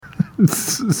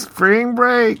Spring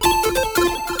break.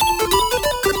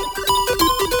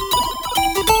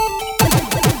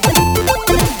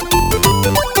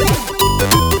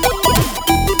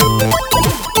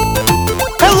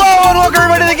 Hello and welcome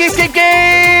everybody to the Geekscape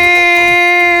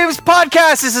Games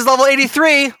podcast. This is level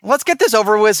 83. Let's get this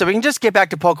over with so we can just get back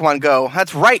to Pokemon Go.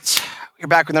 That's right. You're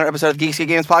back with another episode of the Geekscape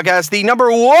Games podcast, the number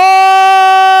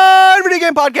one video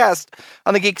game podcast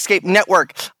on the Geekscape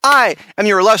network. I am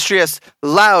your illustrious,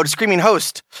 loud, screaming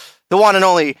host, the one and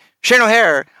only Shane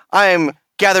O'Hare. I am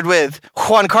gathered with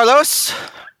Juan Carlos.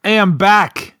 I am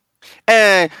back.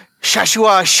 And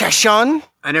Shashua Shashan.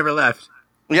 I never left.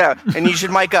 Yeah, and you should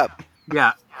mic up.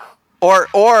 Yeah. Or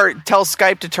tell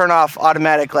Skype to turn off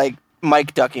automatic, like,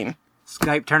 mic ducking.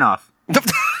 Skype, turn off.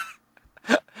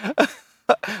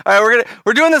 All right,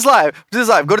 we're doing this live.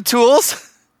 Go to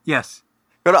tools. Yes.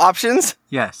 Go to options.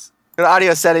 Yes. Go to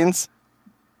audio settings.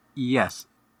 Yes.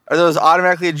 Are those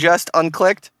automatically adjust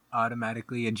unclicked?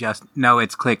 Automatically adjust. No,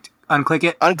 it's clicked. Unclick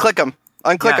it. Unclick them.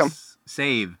 Unclick them. Yes.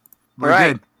 Save. We're All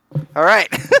right. good. All right.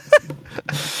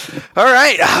 All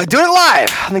right. Doing it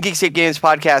live on the Geekscape Games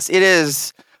podcast. It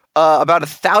is about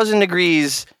 1,000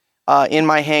 degrees in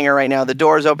my hangar right now. The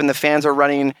door's open. The fans are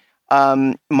running.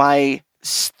 My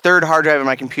third hard drive in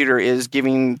my computer is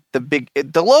giving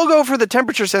the logo for the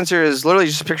temperature sensor is literally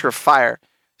just a picture of fire.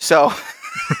 So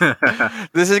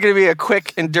this is going to be a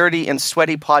quick and dirty and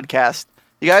sweaty podcast.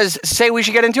 You guys say we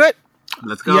should get into it?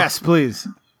 Let's go. Yes, please.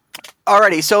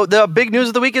 Alrighty, so the big news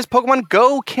of the week is Pokemon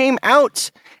Go came out,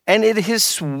 and it is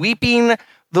sweeping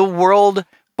the world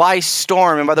by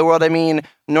storm. And by the world, I mean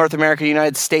North America,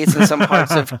 United States, and some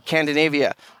parts of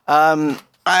Scandinavia.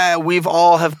 We've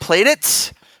all have played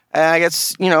it. I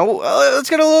guess, let's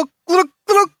get a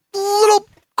little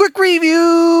quick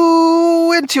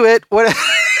review into it. What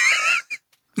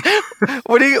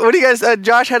do you guys?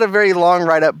 Josh had a very long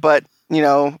write-up, but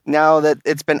now that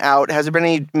it's been out, has there been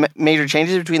any major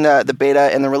changes between the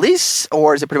beta and the release,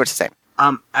 or is it pretty much the same?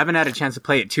 I haven't had a chance to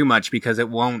play it too much because it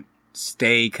won't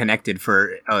stay connected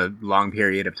for a long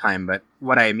period of time. But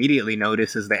what I immediately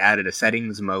noticed is they added a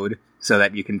settings mode so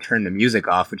that you can turn the music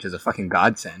off, which is a fucking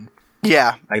godsend.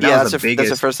 Yeah, that's the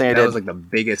first thing I did. That was like the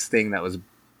biggest thing that was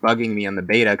bugging me on the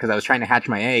beta because I was trying to hatch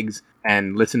my eggs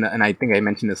and listen to, and I think I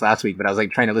mentioned this last week, but I was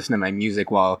like trying to listen to my music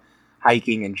while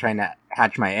hiking and trying to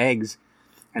hatch my eggs,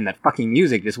 and that fucking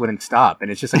music just wouldn't stop,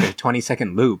 and it's just like a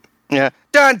 20-second loop. Yeah.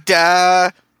 Dun da.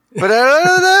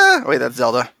 Wait, that's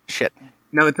Zelda. Shit.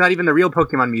 No, it's not even the real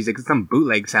Pokemon music. It's some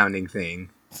bootleg sounding thing.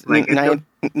 Like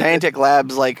Niantic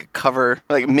Labs cover,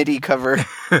 like MIDI cover.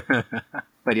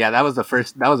 But yeah, that was the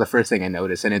first thing I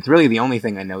noticed, and it's really the only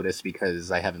thing I noticed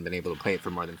because I haven't been able to play it for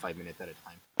more than 5 minutes at a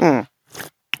time.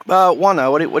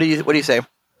 Juana, what do you say?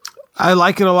 I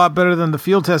like it a lot better than the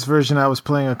field test version I was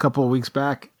playing a couple of weeks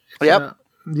back. Yep.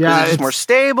 Yeah, it's more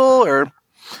stable, or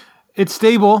it's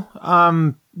stable.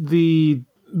 The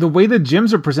way the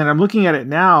gyms are presented, I'm looking at it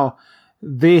now.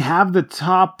 They have the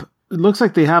top. It looks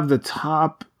like they have the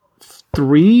top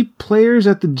 3 players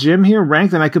at the gym here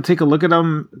ranked, and I could take a look at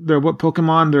them. What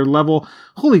Pokemon, their level.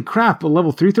 Holy crap! A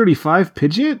level 335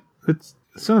 Pidgeot. It's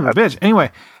son of a bitch.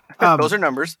 Anyway, those are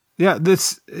numbers. Yeah,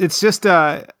 it's just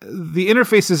the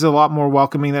interface is a lot more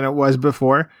welcoming than it was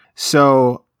before.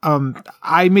 So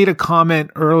I made a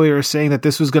comment earlier saying that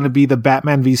this was going to be the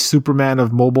Batman v Superman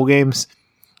of mobile games,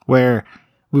 where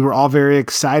we were all very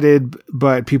excited,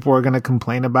 but people were going to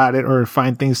complain about it or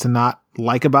find things to not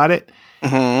like about it.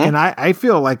 Mm-hmm. And I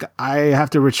feel like I have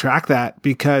to retract that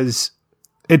because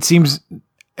it seems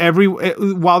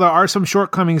while there are some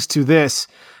shortcomings to this,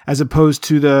 as opposed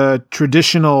to the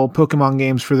traditional Pokemon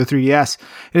games for the 3DS,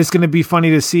 it's going to be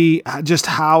funny to see just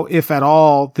how, if at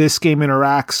all, this game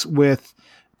interacts with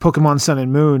Pokemon Sun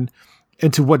and Moon,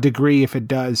 and to what degree, if it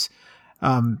does.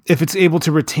 If it's able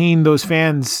to retain those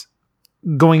fans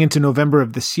going into November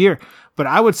of this year. But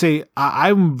I would say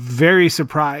I'm very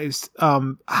surprised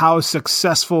how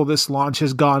successful this launch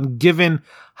has gone, given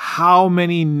how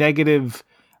many negative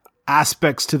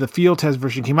aspects to the field test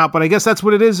version came out. But I guess that's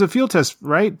what it is, a field test,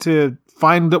 right? To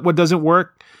find that what doesn't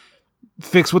work,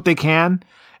 fix what they can.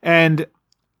 And,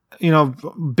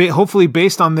 hopefully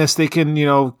based on this, they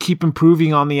can, keep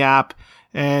improving on the app.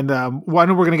 And I know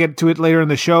we're going to get to it later in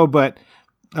the show, but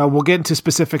we'll get into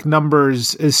specific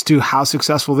numbers as to how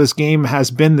successful this game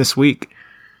has been this week.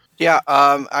 Yeah,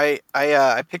 I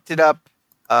picked it up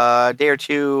a day or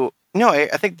two. No, I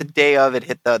think the day of it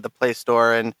hit the Play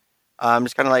Store, and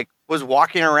just kind of was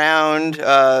walking around,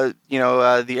 the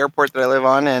airport that I live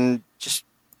on, and just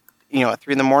at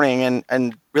 3 a.m.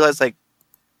 and realized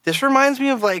this reminds me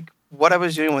of what I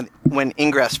was doing when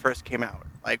Ingress first came out.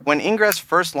 Like when Ingress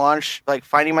first launched, like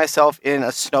finding myself in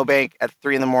a snowbank at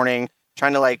 3 a.m.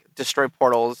 trying to like destroy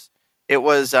portals, it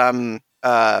was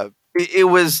it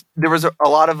was there was a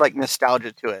lot of like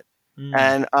nostalgia to it.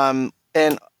 And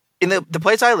in the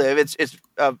place I live, it's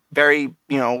a very,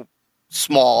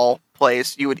 small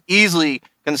place. You would easily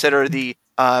consider the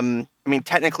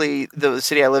technically the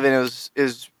city I live in is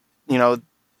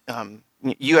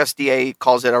USDA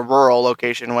calls it a rural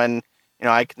location when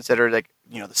I consider like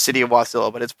the city of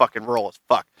Wasilla, but it's fucking rural as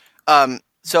fuck.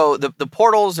 So the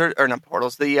portals or not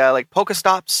portals, the like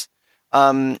Pokestops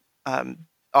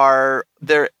are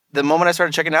there. The moment I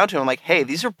started checking out to them, I'm like, hey,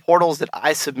 these are portals that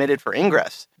I submitted for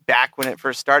Ingress back when it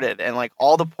first started, and like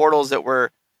all the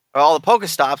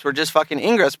Pokestops were just fucking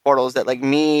Ingress portals that like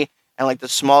me and like the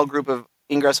small group of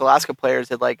Ingress Alaska players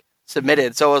had like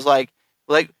submitted. So it was like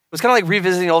it was kind of like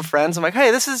revisiting old friends. I'm like,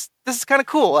 hey, this is kind of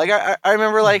cool. Like I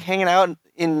remember like hanging out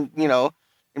in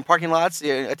parking lots,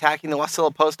 attacking the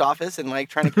Wasilla post office and like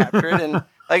trying to capture it, and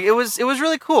like it was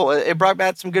really cool. It brought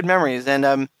back some good memories. And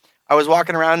I was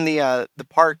walking around the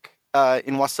park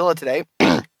in Wasilla today,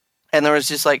 and there was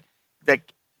just like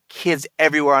kids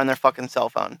everywhere on their fucking cell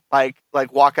phone, like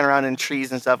walking around in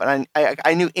trees and stuff. And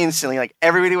I knew instantly, like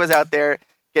everybody was out there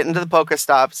getting to the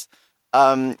Pokestops,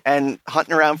 and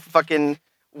hunting around for fucking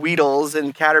Weedles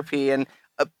and Caterpie. And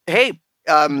hey,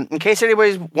 in case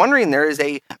anybody's wondering, there is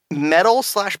a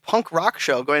metal/punk rock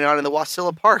show going on in the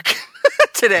Wasilla Park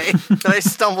today that I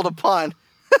stumbled upon.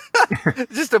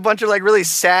 Just a bunch of like really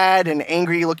sad and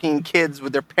angry looking kids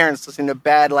with their parents listening to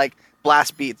bad like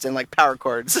blast beats and like power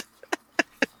chords.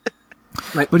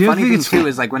 Like, the funny thing too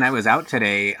is like when I was out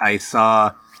today, I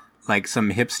saw like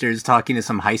some hipsters talking to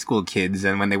some high school kids,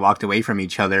 and when they walked away from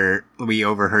each other, we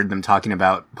overheard them talking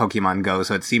about Pokemon Go.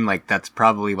 So it seemed like that's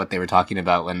probably what they were talking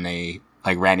about when they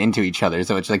like ran into each other.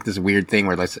 So it's like this weird thing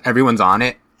where like everyone's on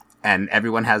it and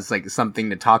everyone has like something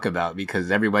to talk about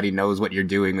because everybody knows what you're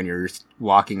doing when you're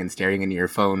walking and staring into your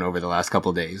phone over the last couple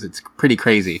of days. It's pretty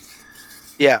crazy.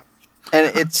 Yeah.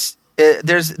 And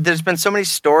there's been so many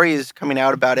stories coming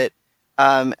out about it.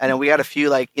 And we had a few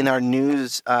like in our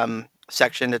news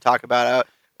section to talk about.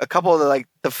 A couple of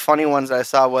the funny ones that I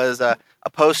saw was a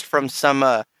post from some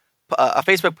a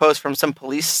Facebook post from some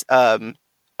police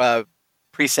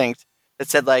precinct that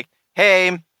said like,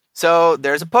 hey, so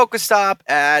there's a Pokestop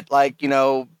at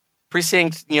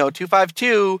precinct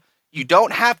 252. You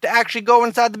don't have to actually go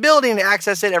inside the building to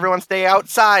access it. Everyone stay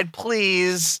outside,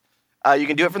 please. You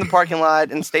can do it from the parking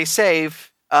lot and stay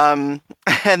safe. And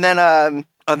then on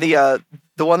the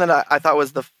one that I thought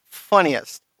was the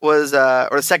funniest was or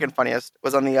the second funniest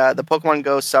was on the Pokemon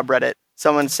Go subreddit.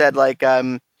 Someone said like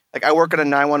I work at a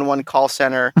 911 call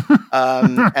center,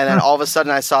 and then all of a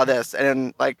sudden I saw this, and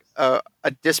then like a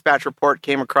dispatch report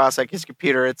came across like his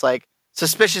computer. It's like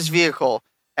suspicious vehicle,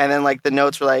 and then like the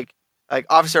notes were like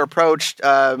officer approached,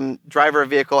 driver of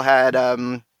vehicle had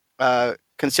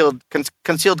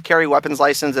concealed carry weapons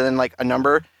license, and then like a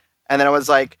number, and then it was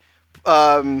like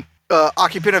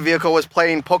occupant of vehicle was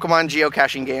playing Pokemon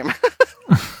geocaching game.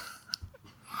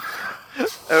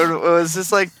 It was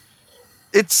just like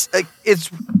it's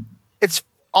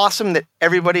awesome that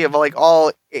everybody of like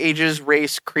all ages,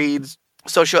 race, creeds,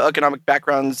 socioeconomic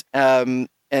backgrounds, and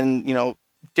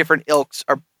different ilks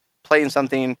are playing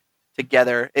something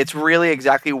together. It's really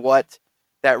exactly what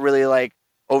that really like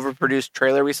overproduced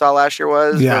trailer we saw last year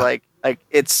was. Yeah. Like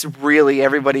it's really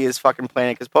everybody is fucking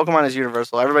playing it because Pokemon is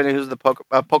universal. Everybody knows who the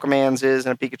Pokemans is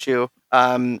and a Pikachu.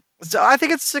 So I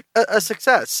think it's a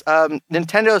success.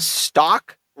 Nintendo's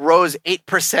stock rose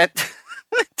 8%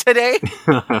 today.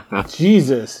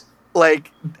 Jesus.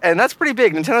 And that's pretty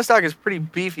big. Nintendo stock is pretty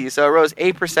beefy, so it rose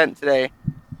 8% today.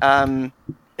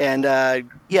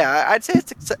 Yeah, I'd say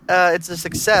it's a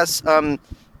success.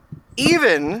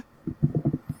 Even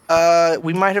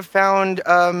we might have found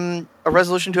a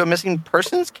resolution to a missing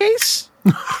persons case.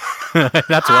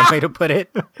 That's one way to put it.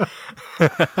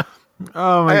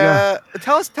 Oh my god!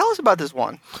 Tell us about this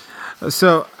one.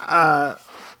 So I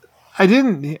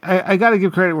got to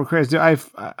give credit where credit's due. I've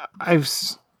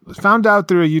found out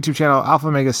through a YouTube channel,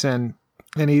 Alpha Mega Sin,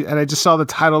 and I just saw the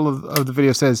title of the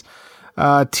video says,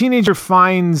 "Teenager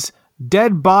finds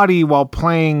dead body while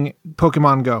playing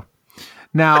Pokemon Go."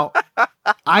 Now,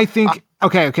 I think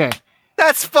okay.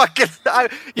 That's fucking.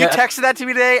 You texted that to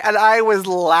me today, and I was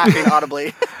laughing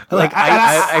audibly. Like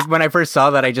I when I first saw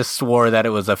that, I just swore that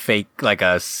it was a fake, like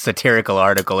a satirical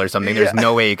article or something. There's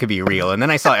no way it could be real. And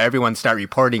then I saw everyone start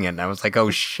reporting it, and I was like,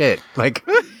 "Oh shit!" Like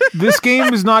this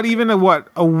game is not even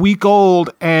a week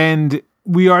old, and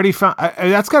we already found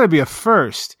that's got to be a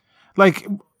first. Like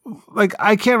like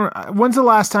I can't. When's the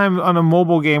last time on a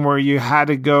mobile game where you had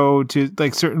to go to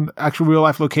like certain actual real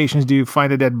life locations to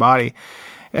find a dead body?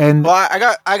 And well,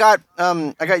 I got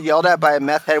yelled at by a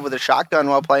meth head with a shotgun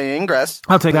while playing Ingress.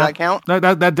 I'll take Does that. that count?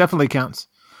 That definitely counts.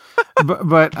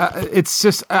 but it's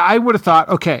just I would have thought,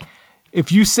 okay,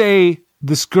 if you say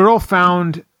this girl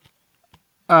found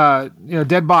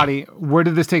dead body, where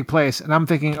did this take place? And I'm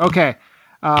thinking, okay,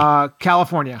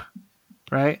 California,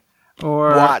 right? Or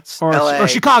Watts, LA. or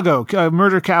Chicago,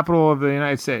 murder capital of the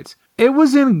United States. It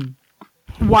was in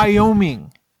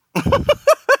Wyoming.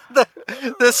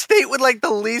 The state with like the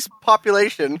least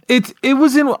population. It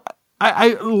was in I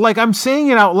like I'm saying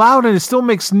it out loud and it still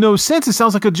makes no sense. It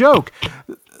sounds like a joke.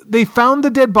 They found the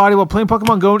dead body while playing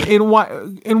Pokemon Go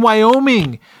in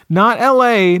Wyoming, not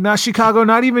LA, not Chicago,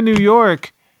 not even New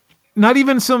York, not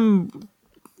even some.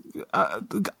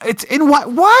 It's in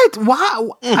what?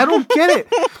 Wow, I don't get it.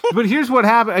 But here's what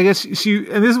happened. I guess she,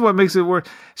 and this is what makes it worse.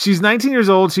 She's 19 years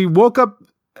old. She woke up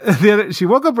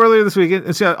earlier this weekend.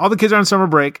 And all the kids are on summer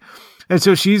break, and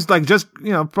so she's like just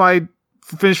probably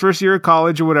finished first year of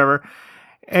college or whatever.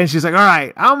 And she's like, all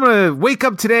right, I'm going to wake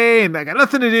up today and I got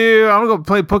nothing to do. I'm going to go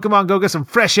play Pokemon Go, get some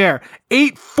fresh air.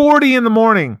 8:40 in the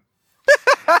morning.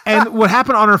 And what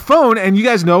happened on her phone, and you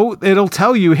guys know, it'll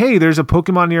tell you, hey, there's a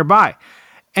Pokemon nearby.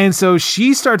 And so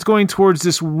she starts going towards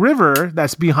this river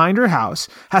that's behind her house,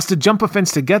 has to jump a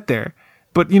fence to get there.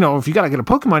 But, if you got to get a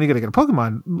Pokemon, you got to get a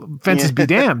Pokemon. Fences be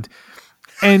damned.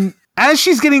 And as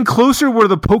she's getting closer where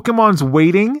the Pokemon's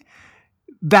waiting,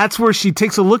 that's where she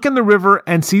takes a look in the river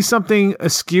and sees something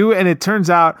askew, and it turns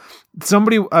out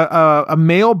somebody, a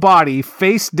male body,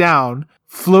 face down,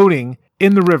 floating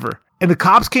in the river. And the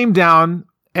cops came down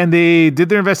and they did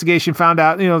their investigation, found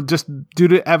out, just due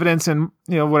to evidence and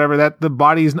whatever, that the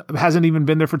body hasn't even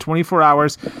been there for 24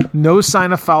 hours, no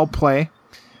sign of foul play.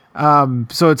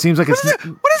 So it seems like what does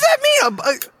that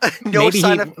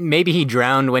mean? Maybe he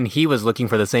drowned when he was looking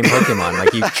for the same Pokemon.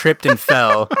 Like he tripped and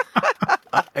fell.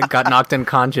 Got knocked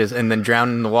unconscious and then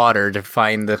drowned in the water to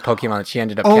find the Pokemon that she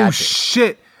ended up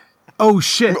catching. Oh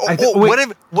shit!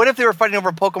 What if they were fighting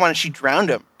over Pokemon and she drowned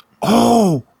him?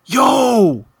 Oh,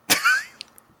 yo!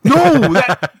 No!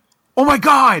 Oh my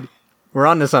god! We're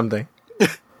on to something.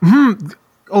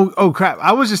 Oh crap!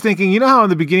 I was just thinking. You know how in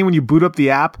the beginning when you boot up the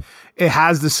app, it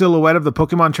has the silhouette of the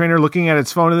Pokemon trainer looking at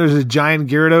its phone, and there's a giant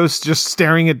Gyarados just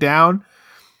staring it down.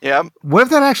 Yeah. What if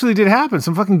that actually did happen?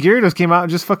 Some fucking Gyarados came out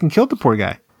and just fucking killed the poor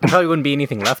guy. There probably wouldn't be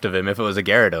anything left of him if it was a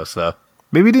Gyarados, though.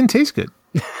 Maybe it didn't taste good.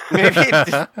 Maybe it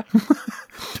did.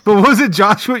 But was it,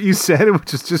 Josh, what you said,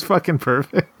 which is just fucking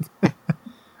perfect?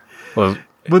 Well,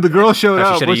 when the girl showed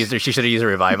up, she should have used a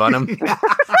revive on him.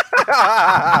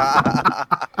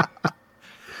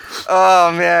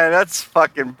 Oh man, that's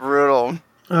fucking brutal.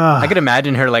 I could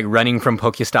imagine her like running from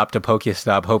Pokestop to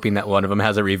Pokestop, hoping that one of them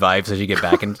has a revive so she could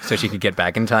get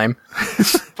back in time.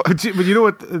 But you know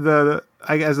what? The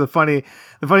funny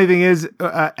thing is,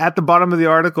 at the bottom of the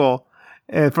article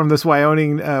from this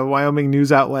Wyoming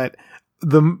news outlet,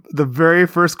 the very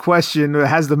first question that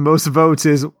has the most votes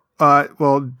is,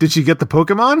 well, did she get the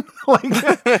Pokemon? like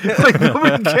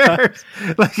nobody cares.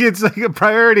 Like it's like a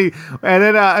priority. And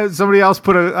then somebody else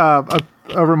put a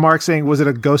remark saying, was it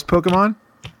a ghost Pokemon?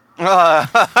 Well,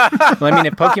 I mean,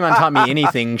 if Pokemon taught me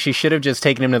anything, she should have just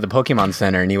taken him to the Pokemon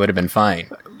Center and he would have been fine.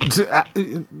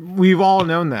 We've all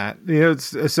known that,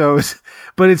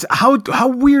 but it's how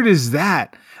weird is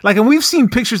that? Like, and we've seen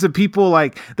pictures of people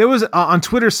like there was on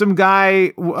Twitter, some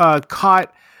guy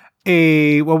caught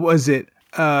a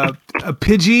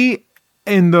Pidgey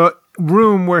in the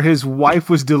room where his wife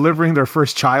was delivering their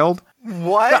first child.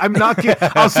 What? I'm not kidding.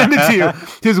 I'll send it to you.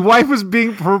 His wife was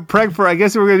being pregnant for, I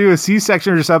guess they were going to do a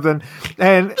C-section or something.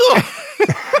 And, he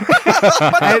takes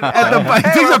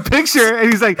a picture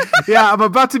and he's like, yeah, we're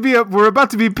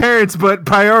about to be parents, but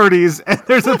priorities. And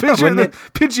there's a picture of the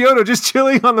Pidgeotto just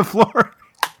chilling on the floor.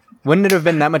 Wouldn't it have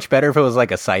been that much better if it was like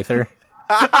a Scyther?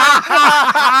 I'm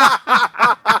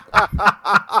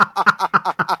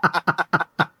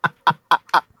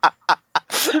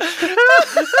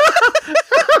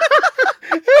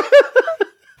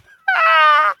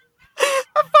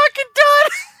fucking done.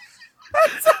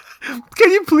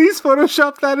 Can you please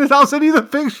Photoshop that and I'll send you the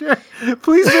picture?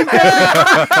 Please make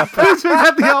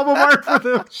that the album art for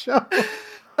the show.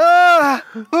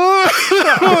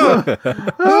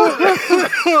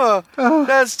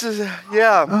 That's just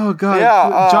Oh god.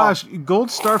 Yeah, Josh, gold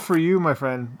star for you, my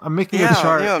friend. I'm making a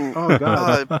chart. Yeah. Oh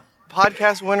god.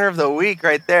 Podcast winner of the week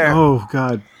right there. Oh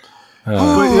god. But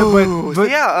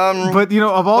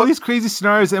of all these crazy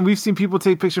scenarios, and we've seen people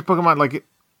take pictures of Pokemon like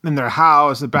in their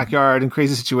house, the backyard, in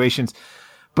crazy situations.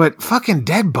 But fucking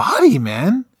dead body,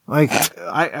 man. Like,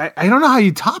 I don't know how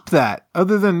you top that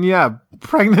other than,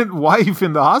 pregnant wife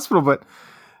in the hospital. But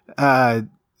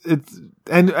it's,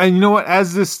 and you know what?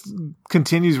 As this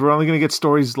continues, we're only going to get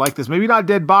stories like this. Maybe not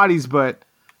dead bodies, but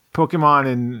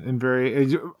Pokemon and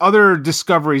very other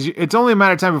discoveries. It's only a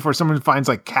matter of time before someone finds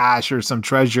like cash or some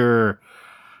treasure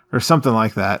or something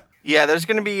like that. Yeah, there's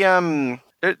going to be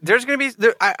there's going to be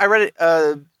I read it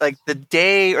like the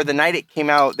day or the night it came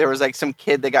out, there was like some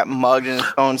kid that got mugged and his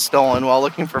phone stolen while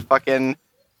looking for fucking,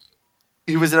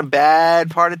 he was in a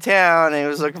bad part of town and he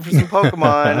was looking for some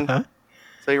Pokemon.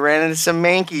 So he ran into some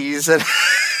Mankeys and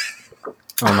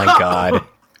Oh my god.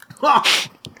 Oh,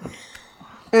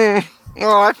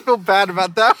 I feel bad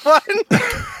about that one.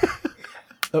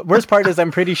 The worst part is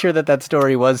I'm pretty sure that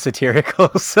story was satirical,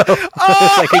 so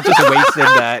it's like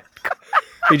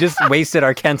we just wasted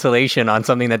our cancellation on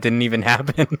something that didn't even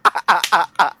happen.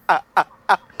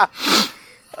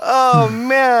 Oh,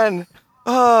 man.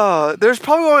 Oh, there's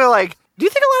probably only like, do you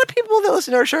think a lot of people that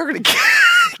listen to our show are going to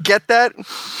get that?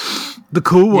 The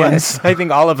cool ones. Yes, I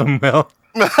think all of them will.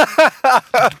 Man,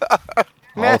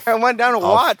 I went down to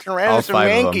watch and ran into some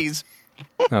Yankees.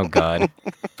 Oh god,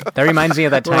 that reminds me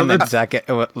of that time that Zac,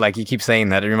 like you keep saying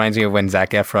that, it reminds me of when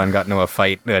Zac Efron got into a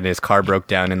fight and his car broke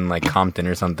down in like Compton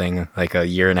or something like a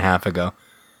year and a half ago.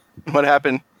 What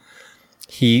happened?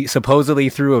 He supposedly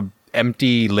threw a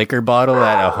empty liquor bottle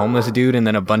at a homeless dude, and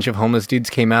then a bunch of homeless dudes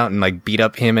came out and like beat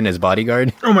up him and his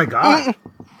bodyguard. Oh my god,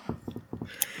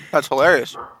 that's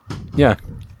hilarious. Yeah.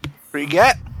 What do you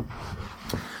get?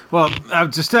 Well,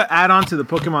 just to add on to the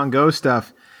Pokemon Go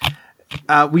stuff,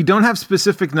 we don't have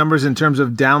specific numbers in terms of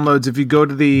downloads. If you go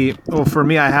to for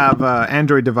me, I have an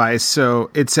Android device,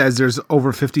 so it says there's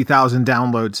over 50,000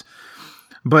 downloads,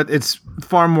 but it's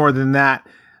far more than that.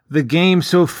 The game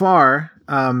so far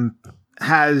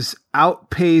has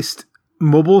outpaced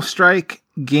Mobile Strike,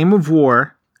 Game of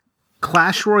War,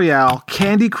 Clash Royale,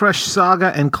 Candy Crush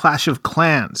Saga, and Clash of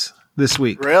Clans this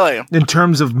week. Really? In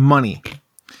terms of money.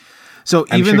 So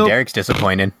I'm even sure though Derek's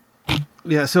disappointed.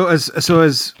 Yeah, so it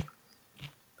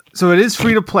is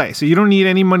free to play. So you don't need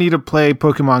any money to play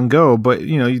Pokemon Go, but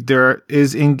there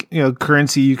is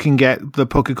currency you can get, the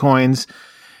Pokecoins,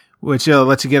 which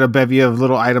lets you get a bevy of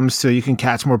little items so you can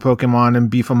catch more Pokemon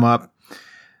and beef them up.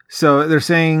 So they're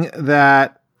saying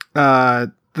that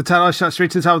the title is shot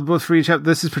straight to the top with both free.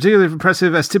 This is particularly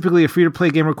impressive as typically a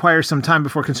free-to-play game requires some time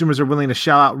before consumers are willing to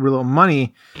shell out real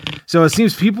money. So it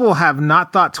seems people have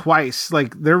not thought twice.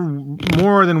 Like, they're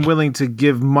more than willing to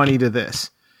give money to this.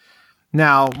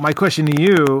 Now, my question to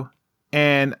you,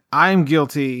 and I'm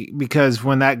guilty because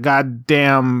when that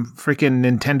goddamn freaking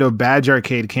Nintendo Badge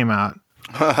Arcade came out,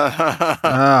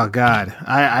 oh God,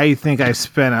 I think I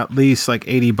spent at least like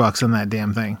 $80 on that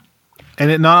damn thing. And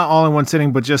it not all in one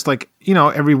sitting, but just like,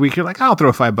 every week you're like, I'll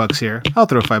throw $5 here. I'll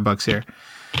throw $5 here.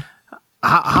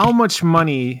 How much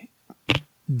money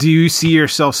do you see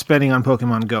yourself spending on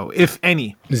Pokemon Go, if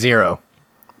any? 0.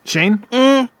 Shane?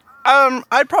 I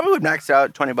probably would max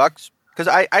out $20 because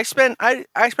I spent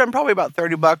probably about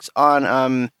 $30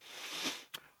 on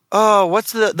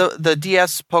what's the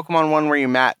DS Pokemon one where you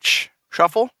match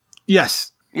Shuffle?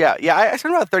 Yes. Yeah. I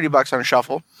spent about $30 on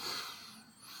Shuffle.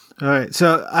 All right,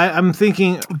 so I'm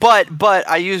thinking, but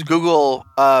I use Google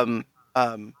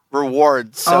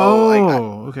rewards, so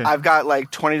okay. I've got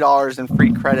like $20 in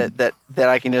free credit that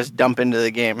I can just dump into the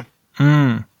game.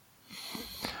 Well,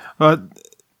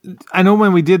 I know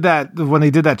when they did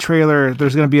that trailer,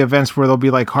 there's going to be events where there'll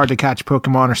be like hard to catch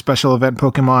Pokemon or special event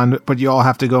Pokemon, but you all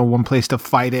have to go one place to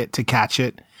fight it to catch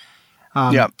it.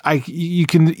 You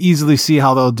can easily see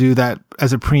how they'll do that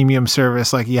as a premium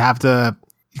service. Like, you have to.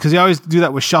 Because you always do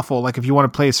that with Shuffle. Like, if you want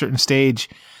to play a certain stage,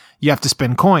 you have to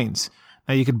spend coins.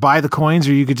 Now, you could buy the coins,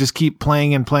 or you could just keep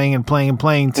playing and playing and playing and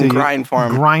playing to grind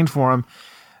for them.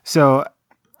 So,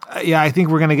 I think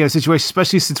we're going to get a situation,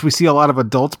 especially since we see a lot of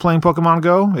adults playing Pokemon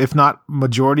Go, if not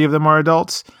majority of them are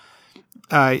adults.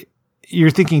 You're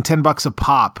thinking $10 a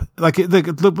pop. Like,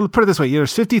 look, put it this way: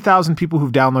 there's 50,000 people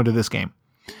who've downloaded this game.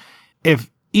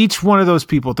 If each one of those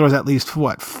people throws at least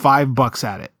 $5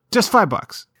 at it, just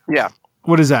 $5. Yeah.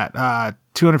 What is that?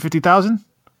 250,000?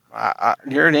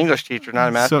 You're an English teacher, not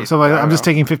a math teacher. So I'm just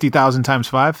taking 50,000 times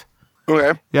 5.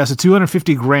 Okay. Yeah, so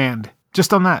 250 grand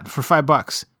just on that for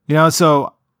 $5.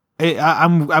 So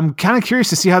I'm kind of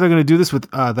curious to see how they're going to do this with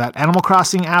that Animal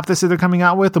Crossing app that they're coming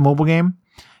out with, the mobile game,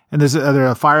 and there's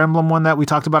a Fire Emblem one that we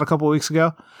talked about a couple of weeks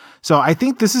ago. So I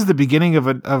think this is the beginning of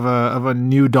a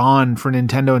new dawn for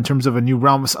Nintendo in terms of a new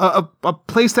realm, a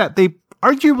place that they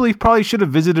arguably probably should have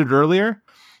visited earlier,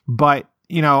 but.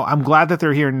 I'm glad that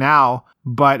they're here now,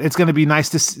 but it's going to be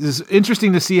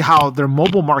interesting to see how their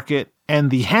mobile market and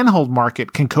the handheld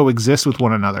market can coexist with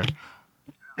one another.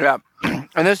 Yeah,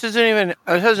 and this has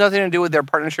nothing to do with their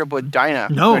partnership with Dyna.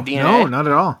 No, or DNA. no, not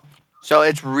at all. So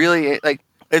it's really like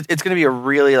it's going to be a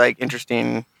really like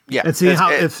interesting. Yeah, and see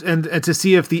and to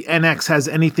see if the NX has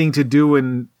anything to do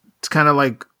in kind of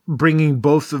like bringing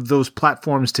both of those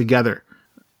platforms together.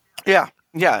 Yeah,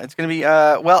 it's going to be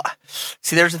well.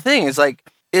 See, there's the thing is like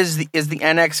is the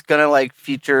NX going to like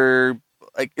feature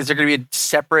like is there going to be a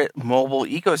separate mobile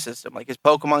ecosystem? Like is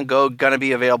Pokemon Go going to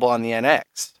be available on the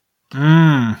NX?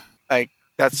 Like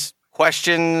that's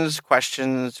questions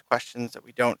that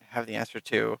we don't have the answer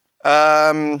to.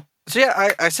 So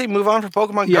yeah, I say move on for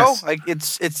Pokemon Go. Like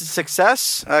it's a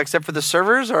success, except for the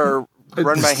servers are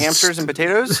run by hamsters and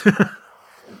potatoes.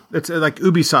 It's like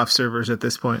Ubisoft servers at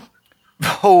this point.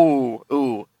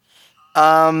 Ooh.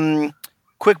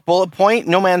 Quick bullet point: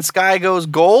 No Man's Sky goes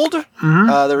gold.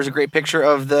 Mm-hmm. There was a great picture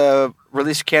of the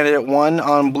release candidate 1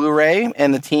 on Blu-ray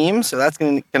and the team, so that's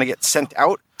going to get sent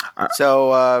out.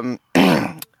 So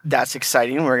that's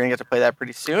exciting. We're going to get to play that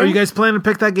pretty soon. Are you guys planning to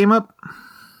pick that game up?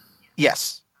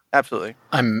 Yes, absolutely.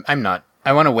 I'm not.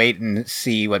 I want to wait and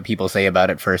see what people say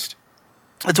about it first.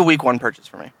 It's a week 1 purchase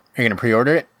for me. Are you going to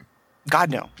pre-order it?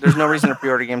 God, no. There's no reason to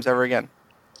pre-order games ever again.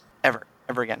 Ever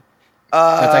again.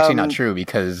 That's actually not true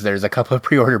because there's a couple of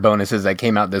pre-order bonuses that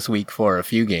came out this week for a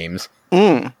few games.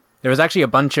 There was actually a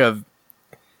bunch of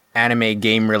anime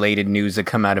game-related news that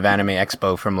come out of Anime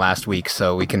Expo from last week,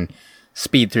 so we can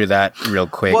speed through that real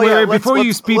quick. Well, wait, before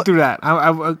you speed through that,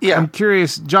 I'm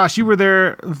curious. Josh, you were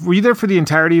there. Were you there for the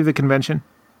entirety of the convention?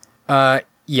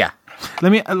 Yeah.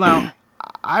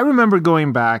 I remember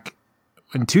going back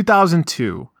in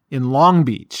 2002 in Long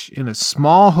Beach in a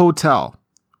small hotel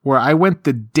where I went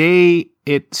the day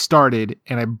it started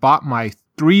and I bought my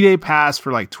 3-day pass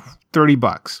for like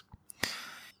 $30.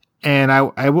 And I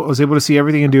was able to see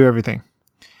everything and do everything.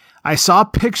 I saw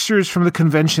pictures from the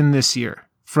convention this year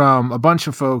from a bunch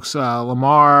of folks,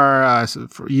 Lamar,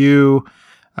 for you,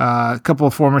 a couple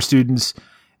of former students.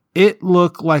 It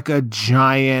looked like a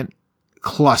giant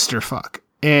clusterfuck.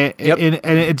 And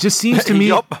it just seems to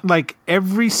me like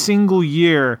every single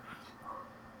year,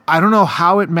 I don't know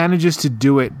how it manages to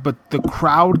do it, but the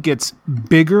crowd gets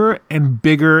bigger and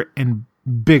bigger and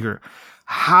bigger.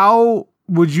 How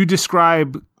would you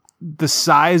describe the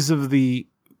size of the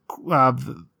crowd,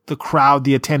 the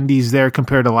attendees there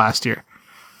compared to last year?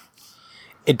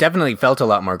 It definitely felt a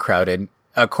lot more crowded.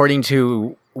 According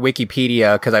to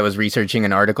Wikipedia, because I was researching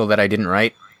an article that I didn't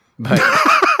write, but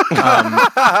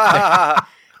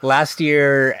last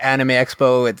year, Anime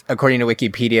Expo, according to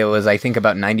Wikipedia, was, I think,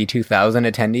 about 92,000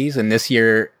 attendees. And this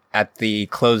year, at the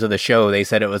close of the show, they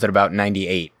said it was at about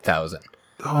 98,000.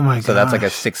 Oh, my God. So that's like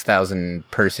a 6,000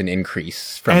 person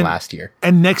increase from last year.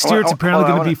 And next year, it's apparently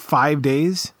going to be 5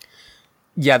 days?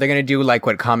 Yeah, they're going to do like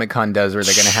what Comic-Con does, where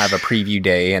they're going to have a preview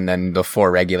day and then the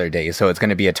 4 regular days. So it's going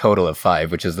to be a total of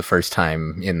 5, which is the first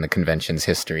time in the convention's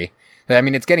history. I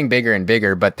mean, it's getting bigger and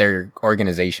bigger, but their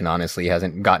organization honestly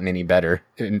hasn't gotten any better.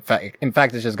 In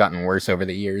fact, it's just gotten worse over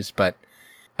the years. But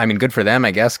I mean, good for them,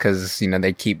 I guess, because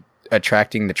they keep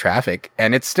attracting the traffic,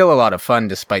 and it's still a lot of fun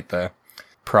despite the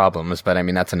problems. But I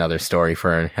mean, that's another story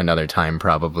for another time,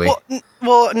 probably.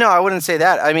 Well, no, I wouldn't say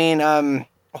that. I mean,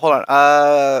 hold on.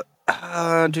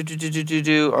 I'm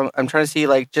trying to see,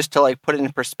 like, just to like put it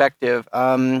in perspective.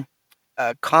 Comic-Con,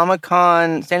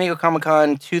 San Diego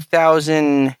Comic-Con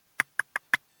 2008,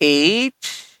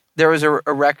 there was a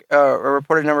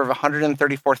reported number of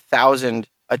 134,000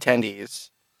 attendees.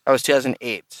 That was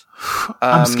 2008.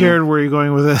 I'm scared where you're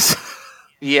going with this.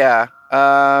 Yeah.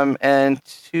 And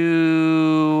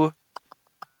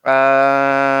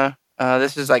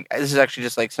this is actually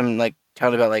just like some like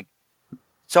telling about like,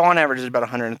 so on average, there's about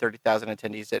 130,000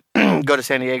 attendees that go to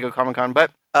San Diego Comic-Con.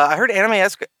 But I heard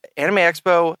Anime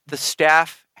Expo, the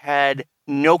staff had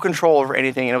no control over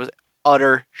anything, and it was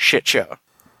utter shit show.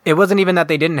 It wasn't even that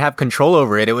they didn't have control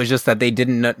over it. It was just that they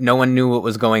didn't. No one knew what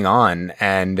was going on,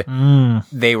 and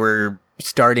they were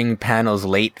starting panels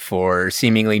late for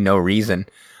seemingly no reason.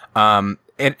 And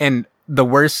the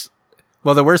worst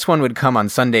one would come on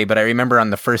Sunday. But I remember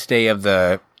on the first day of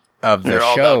the They're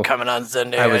all show about coming on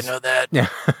Sunday. I know that. Yeah,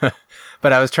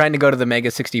 but I was trying to go to the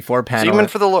Mega 64 panel. So you went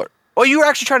for the Lord. Oh, you were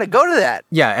actually trying to go to that.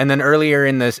 Yeah, and then earlier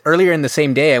in the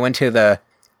same day, I went to the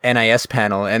NIS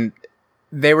panel, and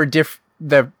they were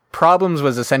the problems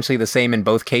was essentially the same in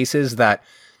both cases, that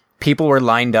people were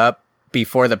lined up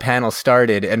before the panel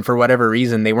started, and for whatever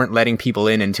reason, they weren't letting people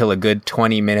in until a good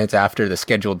 20 minutes after the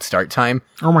scheduled start time.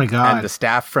 Oh my God. And the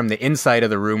staff from the inside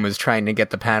of the room was trying to get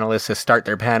the panelists to start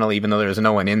their panel even though there was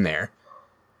no one in there.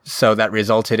 So that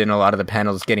resulted in a lot of the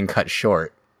panels getting cut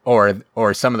short.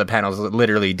 or some of the panels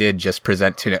literally did just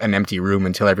present to an empty room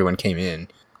until everyone came in.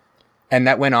 And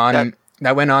that went on.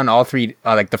 That went on all three,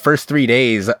 like the first 3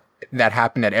 days. That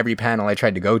happened at every panel I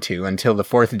tried to go to until the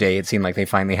fourth day. It seemed like they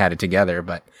finally had it together,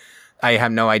 but I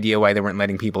have no idea why they weren't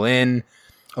letting people in.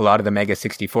 A lot of the Mega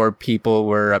 64 people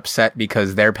were upset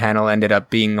because their panel ended up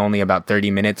being only about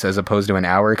 30 minutes as opposed to an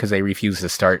hour because they refused to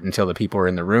start until the people were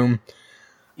in the room.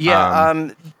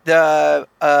 Yeah.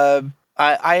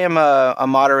 I am a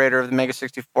moderator of the Mega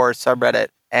 64 subreddit,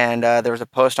 and there was a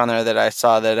post on there that I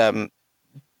saw that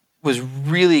was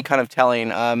really kind of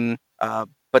telling.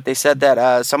 But they said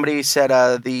that somebody said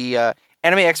the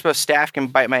Anime Expo staff can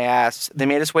bite my ass. They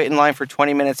made us wait in line for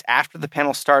 20 minutes after the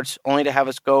panel starts, only to have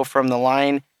us go from the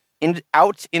line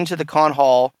out into the con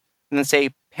hall and then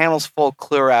say, panel's full,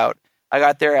 clear out. I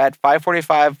got there at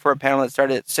 5:45 for a panel that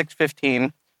started at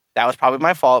 6:15. That was probably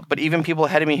my fault, but even people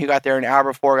ahead of me who got there an hour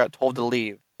before got told to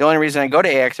leave. The only reason I go to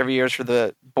AX every year is for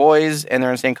the boys and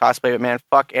their insane cosplay, but man,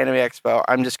 fuck Anime Expo.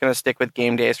 I'm just going to stick with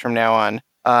game days from now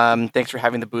on. Thanks for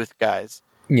having the booth, guys.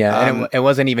 Yeah, and it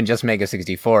wasn't even just Mega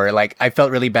 64. Like, I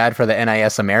felt really bad for the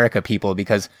NIS America people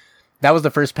because that was the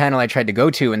first panel I tried to go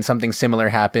to and something similar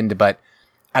happened, but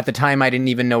at the time I didn't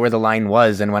even know where the line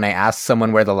was, and when I asked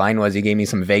someone where the line was, he gave me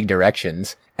some vague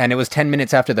directions. And it was 10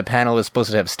 minutes after the panel was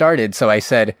supposed to have started, so I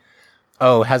said,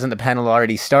 oh, hasn't the panel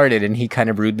already started? And he kind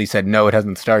of rudely said, no, it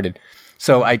hasn't started.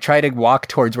 So I tried to walk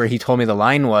towards where he told me the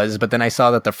line was, but then I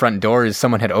saw that the front doors,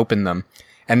 someone had opened them,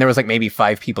 and there was like maybe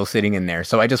 5 people sitting in there.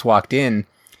 So I just walked in,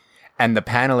 and the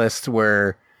panelists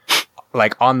were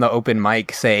like on the open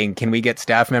mic saying, can we get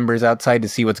staff members outside to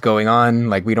see what's going on?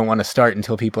 Like, we don't want to start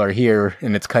until people are here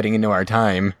and it's cutting into our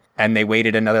time. And they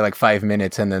waited another like 5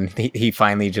 minutes. And then he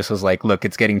finally just was like, look,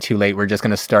 it's getting too late. We're just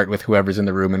going to start with whoever's in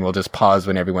the room and we'll just pause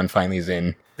when everyone finally is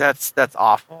in. That's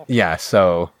awful. Yeah.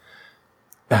 So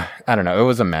I don't know. It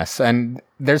was a mess. And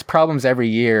there's problems every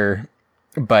year,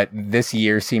 but this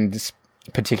year seemed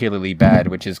particularly bad,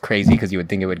 which is crazy because you would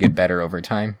think it would get better over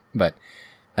time. But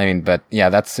yeah,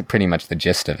 that's pretty much the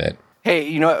gist of it. Hey,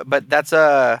 you know, but that's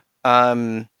that's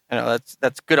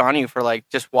good on you for like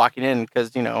just walking in, because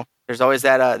there's always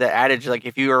that adage, like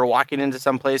if you are walking into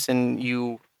some place and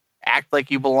you act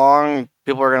like you belong,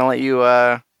 people are gonna let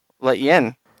you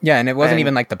in. Yeah, and it wasn't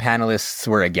even like the panelists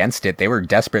were against it; they were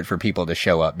desperate for people to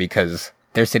show up because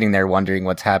they're sitting there wondering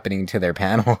what's happening to their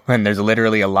panel, and there's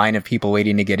literally a line of people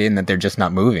waiting to get in that they're just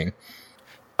not moving.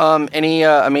 Any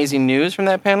amazing news from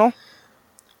that panel?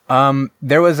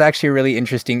 There was actually really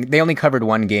interesting. They only covered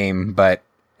one game, but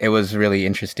it was really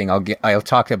interesting. I'll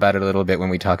talk about it a little bit when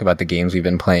we talk about the games we've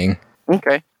been playing.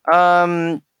 Okay.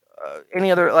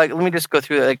 Any other, like, let me just go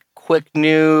through like quick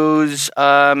news.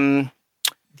 The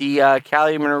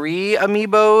Callie Marie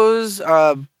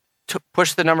amiibos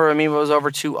pushed the number of amiibos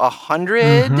over to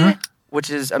 100, which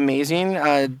is amazing.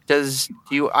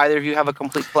 Do either of you have a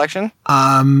complete collection?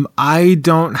 I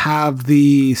don't have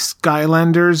the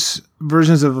Skylanders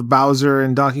versions of Bowser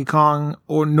and Donkey Kong,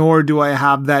 nor do I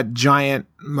have that giant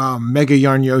Mega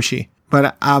Yarn Yoshi.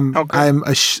 But I'm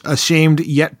ashamed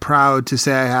yet proud to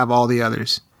say I have all the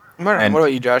others. What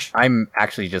about you, Josh? I'm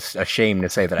actually just ashamed to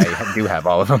say that I do have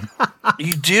all of them.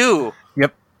 You do?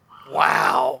 Yep.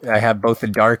 Wow. I have both the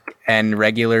dark and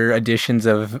regular editions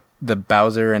of the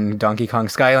Bowser and Donkey Kong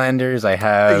Skylanders. I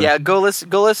have... Yeah, go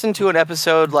listen to an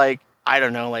episode like, I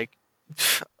don't know, like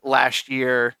last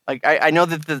year. Like, I know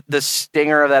that the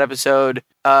stinger of that episode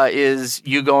is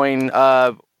you going,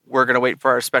 we're going to wait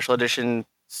for our special edition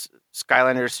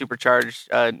Skylanders Supercharged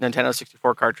Nintendo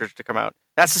 64 cartridge to come out.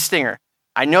 That's the stinger.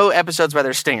 I know episodes by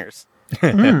their stingers.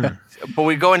 But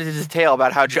we go into detail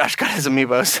about how Josh got his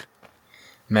amiibos.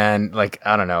 Man, like,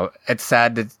 I don't know. It's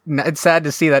sad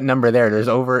to see that number there. There's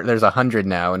 100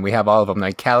 now, and we have all of them.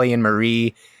 Like Callie and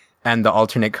Marie and the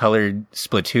alternate colored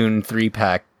Splatoon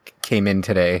 3-pack came in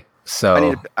today.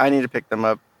 So I need to pick them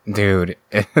up. Dude,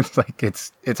 it's like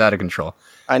it's out of control.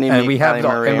 And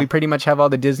we pretty much have all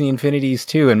the Disney Infinities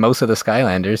too, and most of the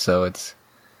Skylanders, so it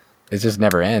just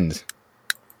never ends.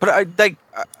 But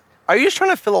are you just trying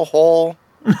to fill a hole,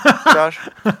 Josh?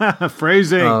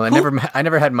 Phrasing. Oh, I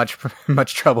never had much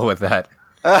trouble with that.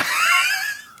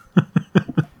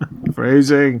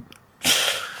 Phrasing.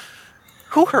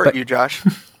 Who hurt you, Josh?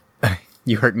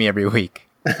 You hurt me every week.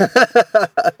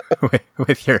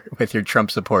 with your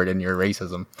Trump support and your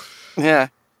racism. Yeah.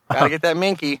 Gotta get that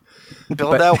minky.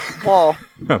 Build that wall.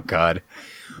 Oh, God.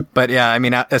 But yeah, I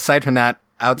mean, aside from that,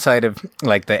 outside of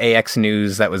like the AX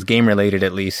news that was game related,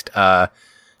 at least,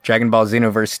 Dragon Ball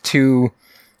Xenoverse 2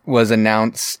 was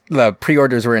announced. The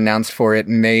pre-orders were announced for it,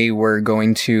 and they were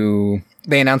going to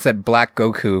they announced that Black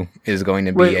Goku is going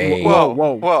to be Wait, a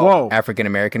whoa. African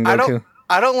American I Goku.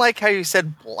 don't like how you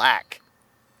said black.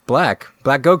 Black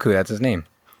Goku, that's his name.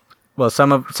 Well,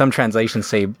 some translations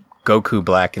say Goku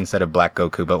Black instead of Black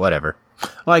Goku, but whatever.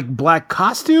 Like black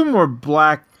costume or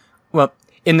black? Well,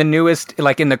 in the newest,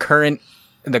 like in the currently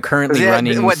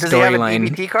running storyline. Does he have an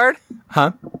EBT card?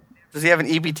 Huh? Does he have an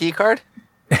EBT card?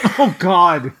 Oh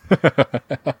God!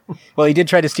 Well, he did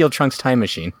try to steal Trunks' time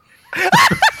machine.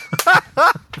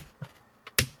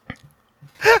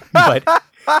 But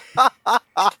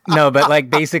no, but like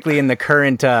basically in the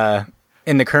current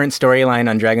storyline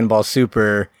on Dragon Ball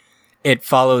Super, it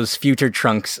follows future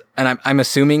Trunks, and I'm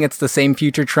assuming it's the same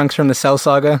future Trunks from the Cell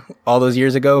Saga all those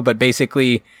years ago. But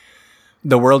basically,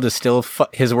 the world is still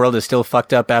his world is still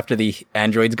fucked up after the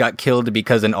androids got killed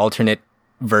because an alternate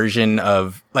version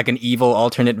of like an evil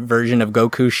alternate version of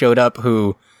Goku showed up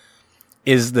who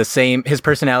is the same. His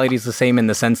personality is the same in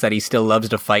the sense that he still loves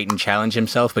to fight and challenge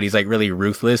himself, but he's like really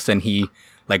ruthless and he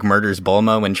like murders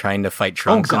Bulma when trying to fight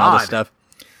Trunks and all this stuff.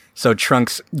 So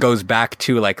Trunks goes back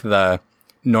to like the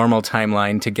normal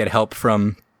timeline to get help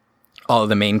from all of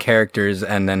the main characters,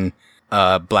 and then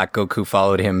Black Goku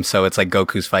followed him. So it's like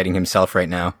Goku's fighting himself right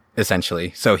now,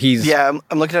 essentially. So he's I'm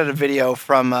looking at a video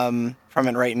from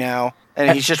it right now.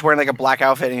 And he's just wearing like a black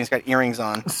outfit and he's got earrings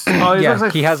on.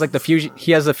 He has like the fusion.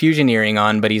 He has the fusion earring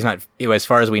on, but he's not. As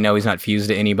far as we know, he's not fused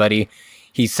to anybody.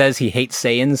 He says he hates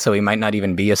Saiyans, so he might not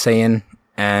even be a Saiyan.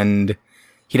 And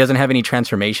he doesn't have any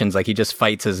transformations. Like he just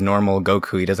fights as normal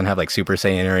Goku. He doesn't have like Super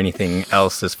Saiyan or anything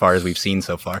else as far as we've seen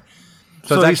so far.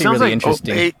 So it's actually really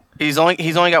interesting. He's only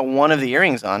got one of the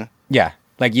earrings on. Yeah,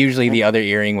 like usually the other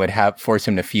earring would force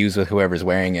him to fuse with whoever's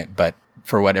wearing it, but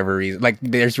for whatever reason, like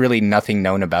there's really nothing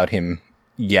known about him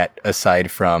yet aside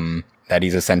from that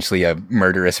he's essentially a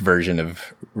murderous version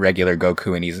of regular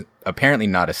Goku, and he's apparently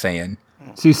not a Saiyan.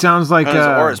 So he sounds like his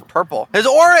aura is purple. His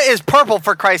aura is purple,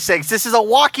 for Christ's sakes. This is a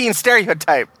walking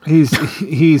stereotype.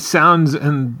 He sounds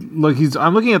and look.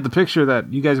 I'm looking at the picture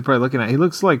that you guys are probably looking at. He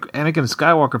looks like Anakin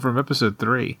Skywalker from Episode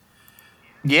 3.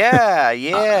 Yeah.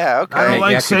 Okay. I don't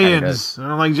like Saiyans. I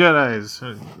don't like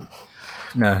Jedis.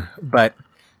 No, but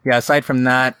yeah. Aside from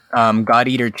that, God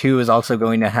Eater 2 is also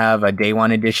going to have a Day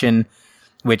 1 edition,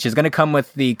 which is going to come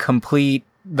with the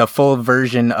full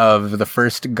version of the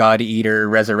first God Eater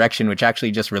Resurrection, which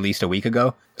actually just released a week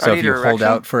ago. So if you hold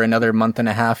out for another month and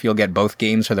a half, you'll get both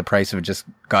games for the price of just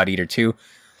God Eater 2.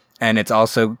 And it's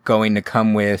also going to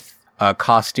come with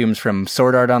costumes from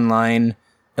Sword Art Online,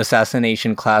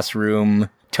 Assassination Classroom,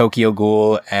 Tokyo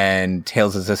Ghoul, and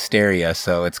Tales of Zestiria.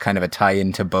 So it's kind of a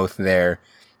tie-in to both their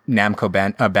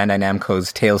Bandai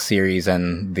Namco's Tales series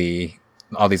and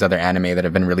all these other anime that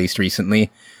have been released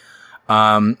recently.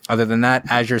 Other than that,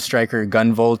 Azure Striker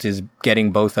Gunvolt is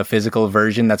getting both a physical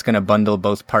version that's going to bundle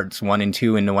both parts 1 and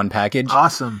 2 into one package.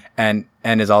 Awesome. And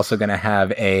is also going to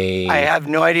have I have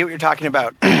no idea what you're talking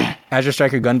about. Azure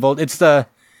Striker Gunvolt.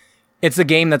 It's the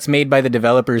game that's made by the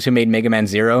developers who made Mega Man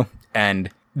Zero, and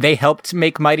they helped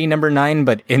make Mighty Number 9,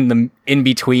 but in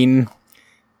between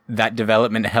that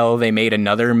development hell, they made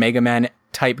another Mega Man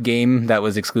type game that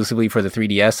was exclusively for the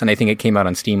 3DS, and I think it came out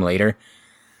on Steam later.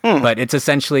 But it's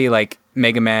essentially like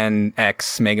Mega Man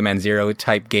X, Mega Man Zero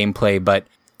type gameplay, but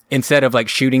instead of like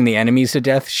shooting the enemies to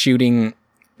death, shooting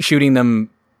them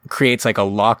creates like a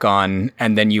lock-on,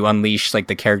 and then you unleash like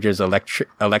the character's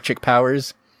electric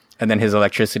powers, and then his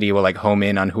electricity will like home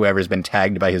in on whoever's been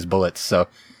tagged by his bullets. So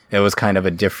it was kind of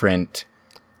a different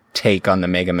take on the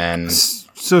Mega Man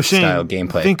style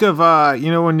gameplay. Think of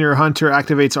when your hunter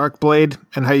activates Arc Blade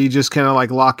and how you just kind of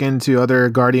like lock into other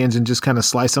guardians and just kind of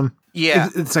slice them. Yeah,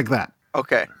 it's like that.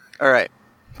 Okay, all right.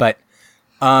 But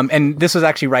and this was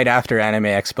actually right after Anime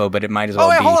Expo, but it might as well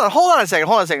be. Hold on a second.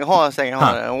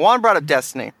 Juan brought up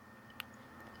Destiny.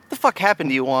 What the fuck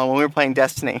happened to you, Juan, when we were playing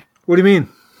Destiny? What do you mean?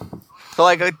 So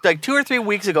like 2 or 3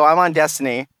 weeks ago, I'm on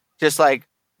Destiny, just like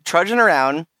trudging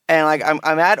around, and like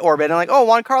I'm at Orbit, and like, oh,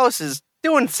 Juan Carlos is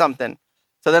doing something.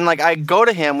 So then like I go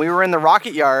to him. We were in the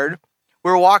rocket yard.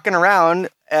 We were walking around,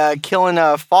 killing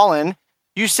Fallen.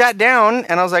 You sat down,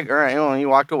 and I was like, all right, well, you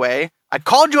walked away. I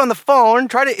called you on the phone,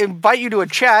 tried to invite you to a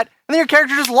chat, and then your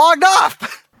character just logged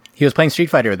off. He was playing Street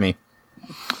Fighter with me.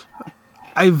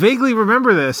 I vaguely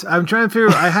remember this. I'm trying to figure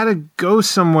out, I had to go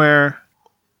somewhere.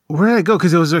 Where did I go?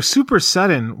 Because it was super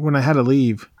sudden when I had to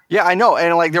leave. Yeah, I know.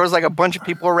 And like there was like a bunch of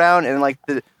people around, and like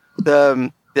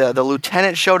the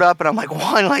lieutenant showed up, and I'm like,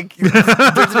 Juan, like,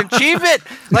 there's an achievement.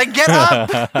 Like, get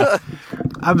up.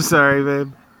 I'm sorry,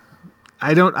 babe.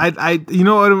 I don't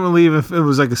believe if it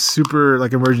was like a super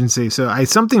like emergency. So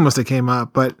something must have came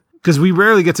up, but because we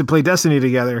rarely get to play Destiny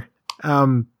together,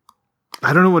 I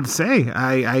don't know what to say.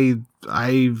 I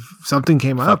something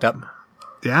came Fucked up. up.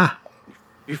 Yeah,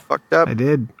 You fucked up. I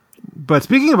did. But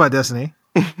speaking about Destiny,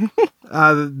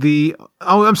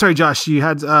 I'm sorry, Josh. You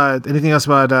had anything else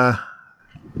about?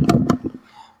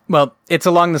 Well, it's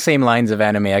along the same lines of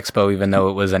Anime Expo, even though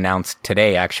it was announced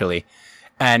today, actually.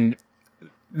 And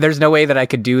there's no way that I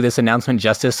could do this announcement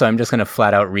justice, so I'm just going to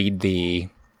flat out read the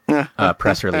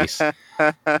press release.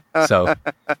 So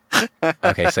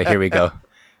here we go.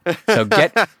 So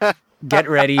get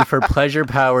ready for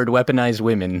pleasure-powered weaponized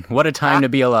women. What a time to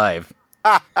be alive.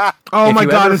 Oh my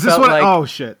God! Is this what? Oh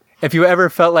shit! If you ever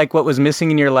felt like what was missing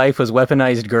in your life was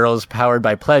weaponized girls powered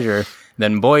by pleasure,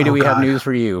 then boy, do we have news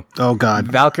for you. Oh God!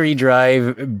 Valkyrie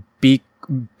Drive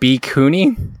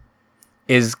Bikuni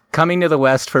is coming to the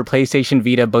West for PlayStation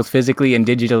Vita, both physically and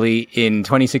digitally, in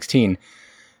 2016.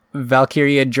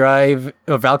 Valkyrie Drive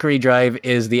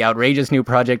is the outrageous new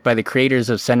project by the creators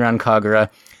of Senran Kagura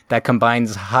that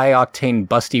combines high-octane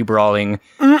busty brawling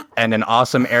and an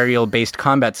awesome aerial-based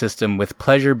combat system with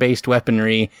pleasure-based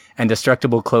weaponry and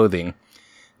destructible clothing.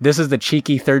 This is the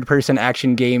cheeky third-person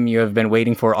action game you have been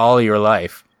waiting for all your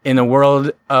life. In the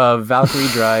world of Valkyrie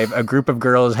Drive, a group of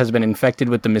girls has been infected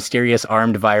with the mysterious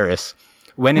armed virus.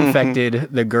 When infected,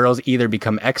 the girls either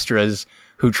become extras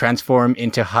who transform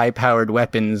into high-powered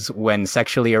weapons when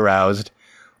sexually aroused,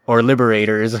 or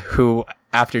liberators who,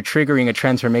 after triggering a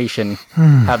transformation,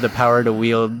 have the power to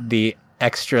wield the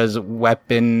extra's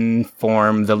weapon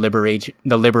form, the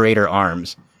liberator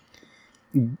arms.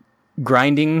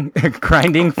 Grinding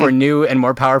for new and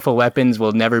more powerful weapons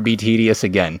will never be tedious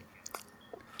again.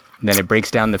 Then it breaks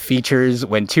down the features.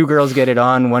 When two girls get it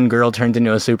on, one girl turns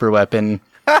into a super weapon.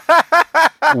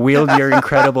 Wield your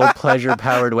incredible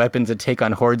pleasure-powered weapons to take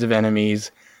on hordes of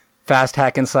enemies. Fast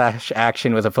hack and slash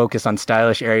action with a focus on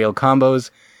stylish aerial combos.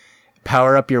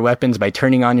 Power up your weapons by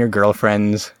turning on your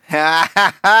girlfriends.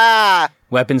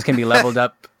 Weapons can be leveled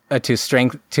up to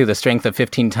the strength of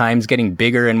 15 times, getting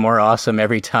bigger and more awesome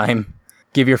every time.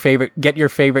 Get your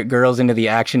favorite girls into the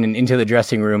action and into the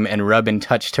dressing room and rub and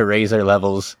touch to raise their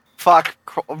levels. Fuck.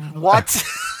 What?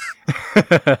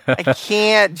 I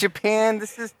can't. Japan.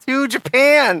 This is too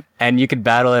Japan. And you could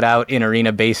battle it out in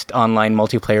arena-based online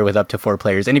multiplayer with up to 4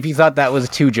 players. And if you thought that was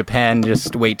too Japan,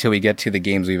 just wait till we get to the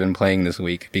games we've been playing this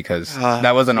week, because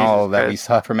that wasn't Jesus all that Christ. we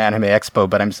saw from Anime Expo,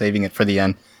 but I'm saving it for the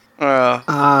end.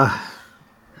 I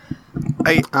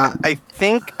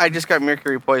think I just got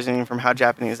mercury poisoning from how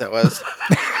Japanese that was.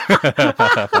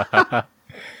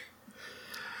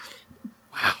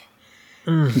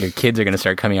 Your kids are going to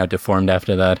start coming out deformed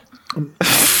after that.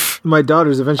 My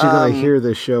daughter's eventually gonna hear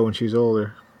this show when she's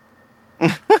older.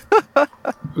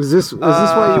 Was this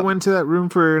why you went to that room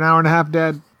for an hour and a half,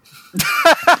 Dad?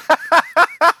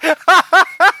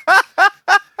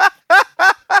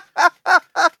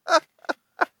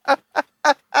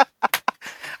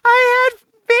 I had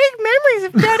vague memories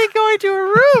of Daddy going to a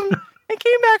room and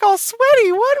came back all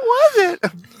sweaty. What was it?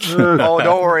 Oh,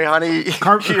 don't worry, honey.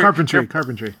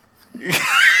 Carpentry.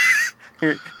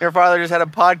 Your father just had a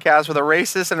podcast with a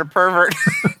racist and a pervert.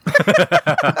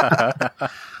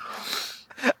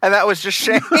 And that was just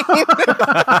Shane.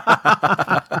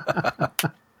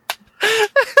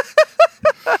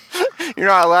 You're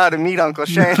not allowed to meet Uncle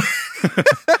Shane.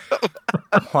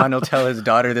 Juan will tell his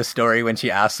daughter this story when she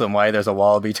asks him why there's a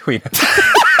wall between us.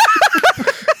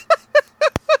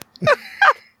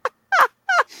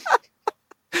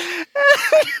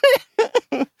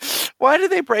 Why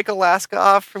did they break Alaska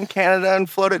off from Canada and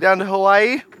float it down to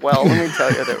Hawaii? Well, let me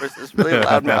tell you, there was this really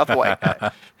loudmouth white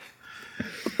guy.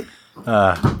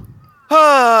 So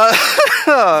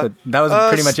that was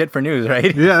pretty much it for news,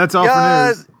 right? Yeah, that's all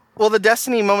for news. Well, the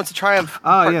Destiny Moments of Triumph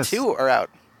Part 2 are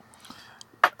out.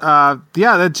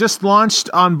 Yeah, that just launched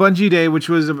on Bungie Day, which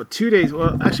was about 2 days.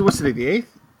 Well, actually, what's today? The 8th?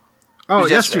 Oh,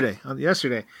 yesterday.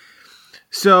 Yesterday.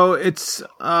 So it's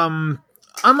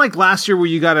unlike last year where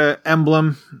you got an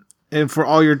emblem and for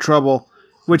all your trouble,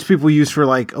 which people used for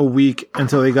like a week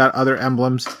until they got other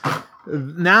emblems.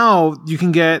 Now you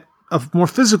can get a more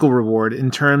physical reward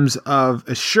in terms of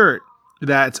a shirt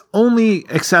that's only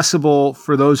accessible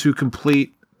for those who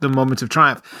complete the Moments of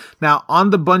Triumph. Now,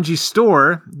 on the Bungie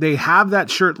store, they have that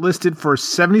shirt listed for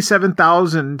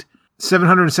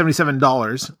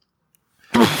 $77,777.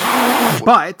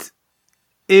 But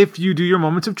if you do your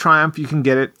Moments of Triumph, you can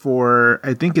get it for,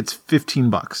 I think it's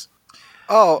 $15.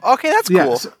 Oh, okay, that's cool.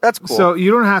 Yeah, That's cool. So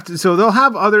you don't have to. So they'll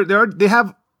have other. They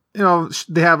have. You know,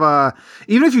 they have.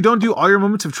 Even if you don't do all your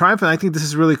Moments of Triumph, and I think this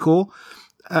is really cool.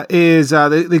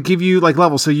 They give you like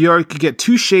levels, so you could get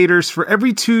 2 shaders for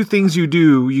every 2 things you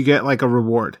do. You get like a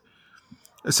reward.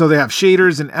 So they have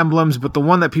shaders and emblems, but the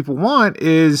one that people want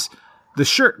is the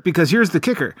shirt, because here's the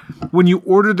kicker. When you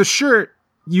order the shirt,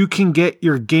 you can get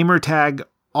your gamer tag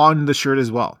on the shirt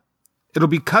as well. It'll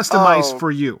be customized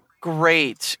for you.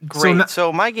 Great.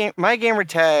 So my gamer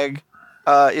tag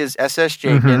is SS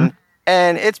Jakin,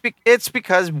 and it's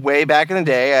because way back in the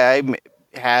day I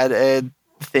had a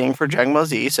thing for Dragon Ball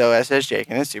Z, so SS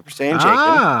Jakin is Super Saiyan Jakin.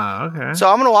 Ah, okay. So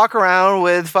I'm gonna walk around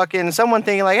with fucking someone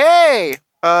thinking like, hey,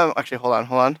 actually, hold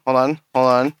on.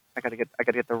 I gotta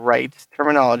get the right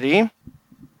terminology.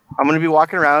 I'm gonna be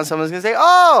walking around. Someone's gonna say,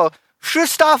 "Oh,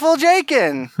 Schustoffel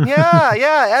Jakin."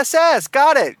 Yeah, SS.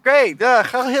 Got it. Great.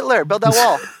 Heil Hitler. Build that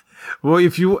wall. Well,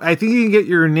 I think you can get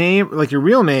your name, like your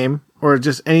real name, or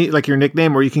just any like your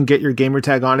nickname, or you can get your gamer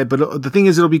tag on it. But the thing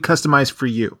is, it'll be customized for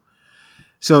you.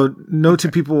 So no two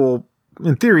people will,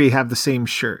 in theory, have the same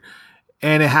shirt.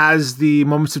 And it has the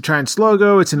Moments of Triumph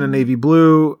logo. It's in a navy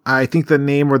blue. I think the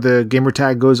name or the gamer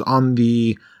tag goes on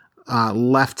the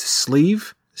left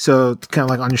sleeve. So it's kind of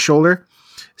like on your shoulder.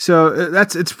 So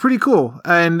it's pretty cool.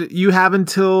 And you have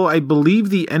until, I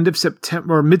believe, the end of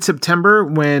September or mid-September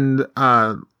when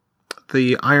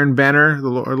the Iron Banner, the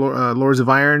Lords of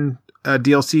Iron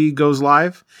DLC goes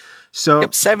live. So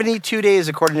 72 days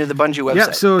according to the Bungie website.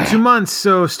 Yeah, so 2 months.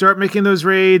 So start making those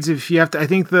raids. If you have to, I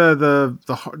think the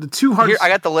two hard. Here, I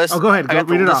got the list. Oh, go ahead. I got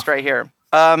read the it list off. right here.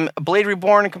 Blade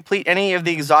Reborn and complete any of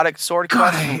the exotic sword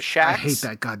quests from Shaxx. I hate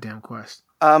that goddamn quest.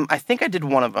 I think I did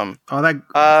one of them. Oh,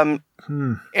 that.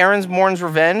 Aaron's Morn's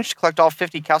Revenge. Collect all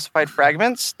 50 calcified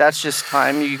fragments. That's just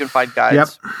time. You can find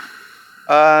guides.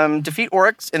 Yep. Defeat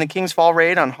Oryx in the King's Fall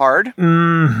raid on hard.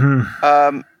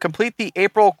 Complete the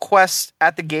April quest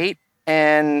at the gate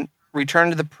and return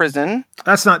to the prison.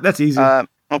 That's easy.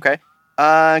 Okay.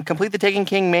 Complete the Taken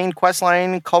King main quest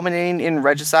line culminating in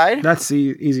Regicide. That's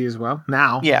easy as well.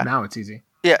 Now it's easy.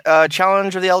 Yeah.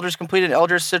 Challenge of the Elders completed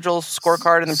Elder Sigil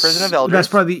scorecard in the Prison of Elders. That's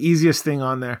probably the easiest thing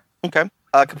on there. Okay.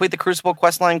 Complete the Crucible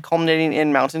quest line culminating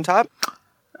in Mountaintop.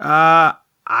 I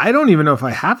don't even know if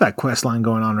I have that quest line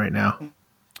going on right now.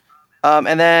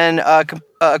 And then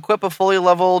equip a fully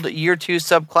leveled year 2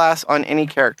 subclass on any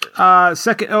character.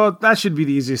 That should be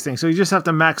the easiest thing. So you just have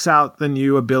to max out the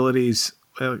new abilities.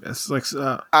 And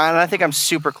I think I'm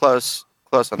super close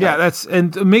on that. Yeah,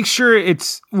 and make sure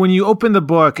it's when you open the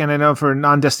book. And I know for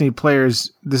non-Destiny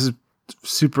players, this is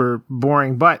super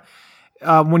boring, but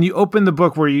when you open the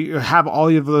book where you have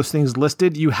all of those things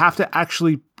listed, you have to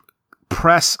actually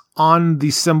press on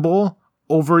the symbol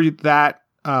over that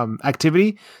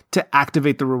activity to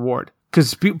activate the reward.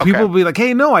 Because people will be like,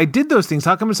 hey, no, I did those things.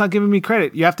 How come it's not giving me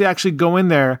credit? You have to actually go in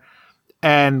there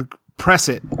and press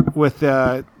it with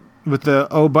the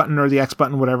O button or the X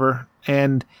button, whatever.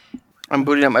 And I'm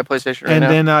booting up my PlayStation right now.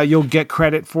 And then you'll get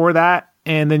credit for that.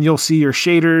 And then you'll see your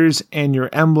shaders and your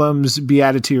emblems be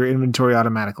added to your inventory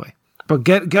automatically. But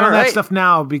get on that stuff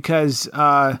now, because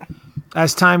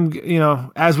as time,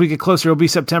 as we get closer, it'll be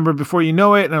September before you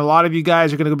know it, and a lot of you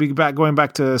guys are going to be going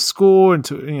back to school, and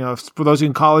to for those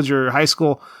in college or high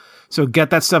school. So get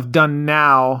that stuff done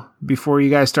now before you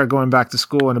guys start going back to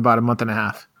school in about a month and a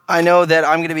half. I know that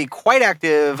I'm going to be quite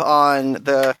active on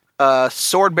the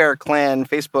Swordbear Clan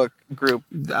Facebook group.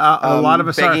 A lot of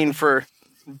us begging are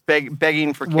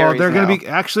begging for carries. Well, they're going to be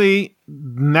actually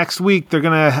next week. They're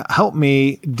going to help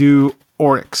me do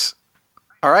Oryx.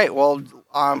 All right. Well,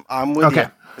 I'm with you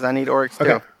because I need Oryx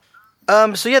too.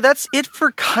 Okay. So yeah, that's it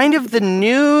for kind of the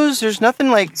news. There's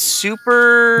nothing like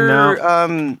super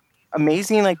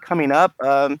amazing like coming up.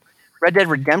 Red Dead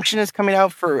Redemption is coming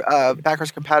out for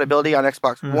backwards compatibility on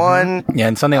Xbox One. Yeah,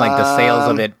 and something like the sales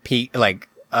of it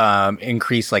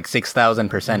increased like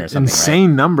 6,000% or something. Insane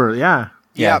right? number, yeah.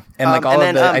 Yeah, and like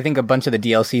I think a bunch of the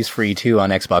DLC's free too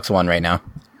on Xbox One right now.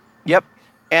 Yep,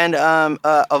 and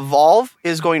Evolve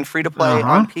is going free to play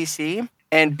on PC,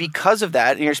 and because of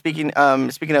that, and you're speaking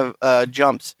of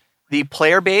jumps, the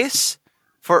player base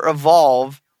for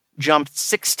Evolve jumped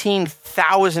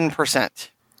 16,000%.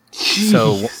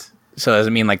 So does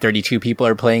it mean like 32 people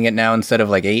are playing it now instead of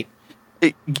like 8?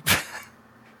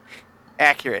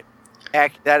 Accurate.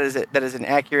 That is an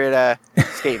accurate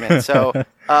statement. So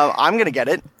I'm gonna get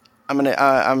it.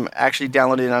 I'm actually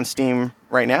downloading it on Steam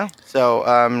right now. So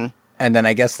and then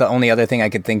I guess the only other thing I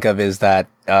could think of is that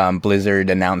Blizzard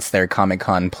announced their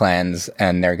Comic-Con plans,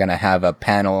 and they're gonna have a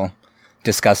panel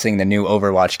discussing the new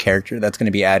Overwatch character that's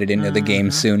gonna be added into the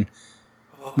game soon,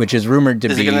 which is rumored to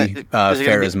be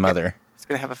Pharah's mother. It's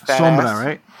gonna have a fat Sombra, ass.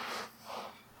 right?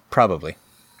 Probably.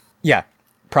 Yeah.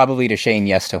 Probably to Shane,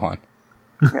 yes to Juan.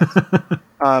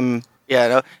 Yeah,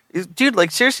 no, dude, like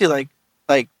seriously, like,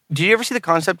 do you ever see the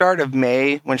concept art of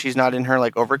May when she's not in her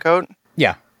like overcoat?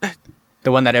 Yeah,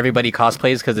 the one that everybody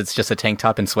cosplays because it's just a tank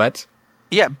top and sweats.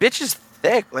 Yeah, bitch is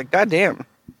thick. Like, goddamn.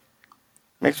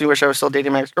 Makes me wish I was still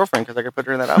dating my ex-girlfriend because I could put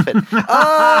her in that outfit.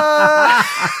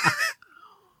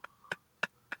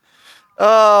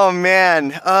 Oh, man.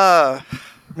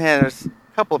 Man, there's a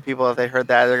couple of people, if they heard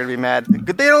that, they're going to be mad.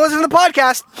 Good they don't listen to the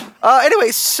podcast.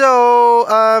 Anyway, so,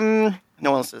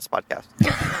 no one listens to this podcast.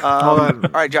 All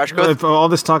right, Josh, go. All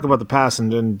this talk about the past,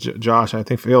 and then Josh, I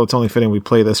think it's only fitting we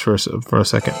play this for a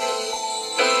second.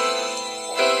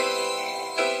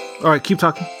 All right, keep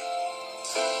talking.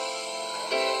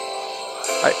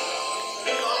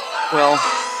 Well,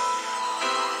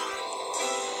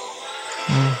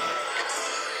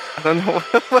 I don't know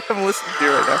what I'm listening to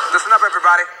right now. Listen up,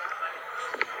 everybody.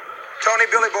 Tony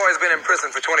Billy Boy has been in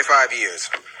prison for 25 years.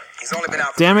 He's only been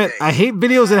out for Damn 3 it, days. I hate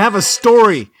videos that have a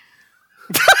story.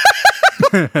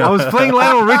 I was playing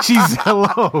Lionel Richie's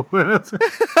Hello.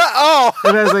 Oh!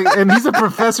 And I was like, and he's a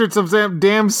professor at some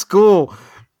damn school.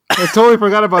 I totally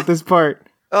forgot about this part.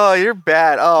 Oh, you're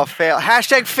bad. Oh, fail.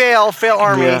 Hashtag fail. Fail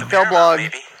army. Yeah. Fail blog.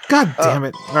 God damn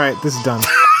it. All right, this is done.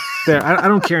 There, I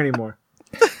don't care anymore.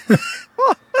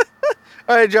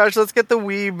 All right, Josh, let's get the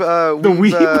weeb,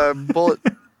 bullet.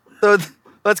 So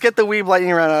let's get the weeb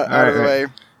lightning round out of the way.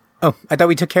 Oh, I thought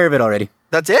we took care of it already.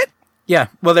 That's it? Yeah.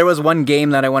 Well, there was one game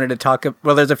that I wanted to talk about.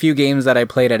 Well, there's a few games that I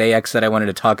played at AX that I wanted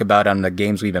to talk about on the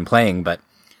games we've been playing, but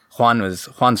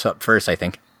Juan's up first, I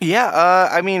think. Yeah,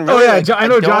 I mean, really, I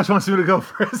know Josh wants me to go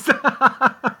first.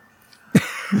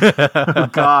 Oh,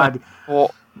 God.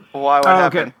 Well, why? What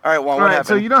happened? Okay. All right, Juan, All what right, happened?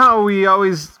 so you know how we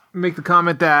always make the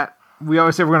comment that we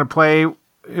always say we're going to play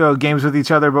games with each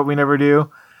other, but we never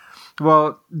do?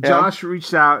 Well, Josh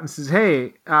reached out and says,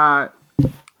 hey, I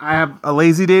have a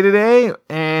lazy day today,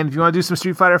 and if you want to do some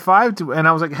Street Fighter V, and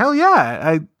I was like, hell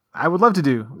yeah, I would love to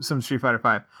do some Street Fighter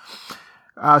V.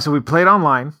 So we played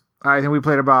online. I think we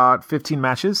played about 15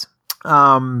 matches.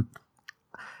 I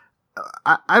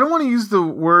don't want to use the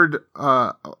word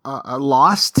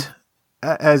lost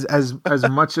as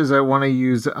much as I want to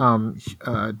use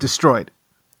destroyed.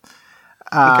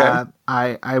 Okay.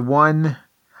 I won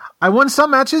some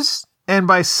matches, and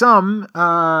by some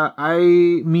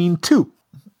I mean 2.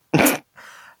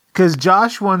 Because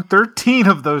Josh won 13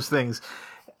 of those things.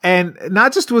 And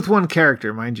not just with one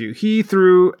character, mind you. He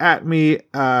threw at me,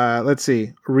 let's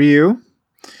see, Ryu.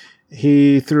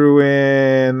 He threw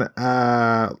in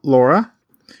Laura.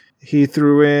 He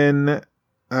threw in,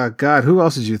 God, who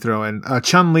else did you throw in?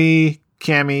 Chun-Li,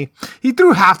 Cammy. He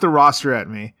threw half the roster at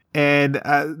me. And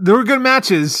there were good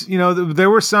matches. You know, there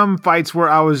were some fights where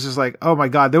I was just like, oh my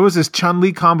God. There was this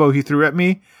Chun-Li combo he threw at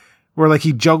me where like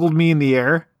he juggled me in the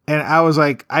air. And I was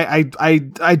like,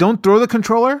 I don't throw the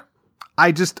controller.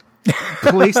 I just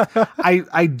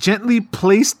I gently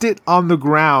placed it on the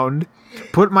ground,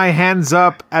 put my hands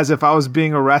up as if I was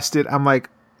being arrested. I'm like,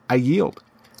 I yield.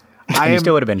 You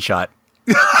still would have been shot.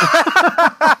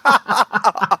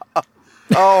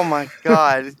 Oh my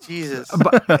God, Jesus!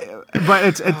 But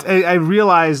it's I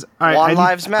realized. All right, One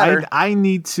lives matter. I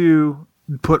need to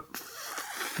put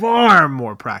far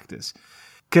more practice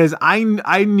because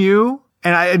I knew.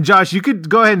 And Josh, you could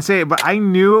go ahead and say it, but I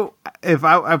knew if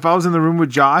I was in the room with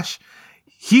Josh,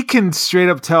 he can straight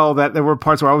up tell that there were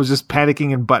parts where I was just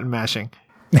panicking and button mashing.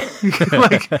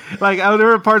 like there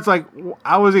were parts like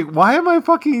I was like, why am I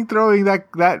fucking throwing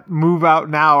that move out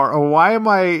now, or why am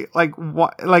I like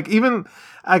even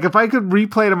like if I could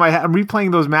replay it in my head, I'm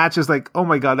replaying those matches like, oh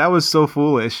my God, that was so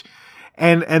foolish,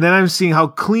 and then I'm seeing how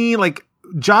clean like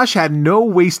Josh had no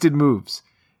wasted moves,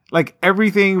 like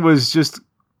everything was just.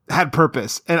 Had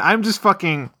purpose, and I'm just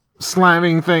fucking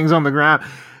slamming things on the ground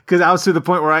because I was to the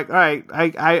point where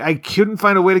I couldn't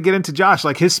find a way to get into Josh.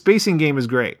 Like his spacing game is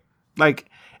great, like,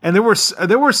 and there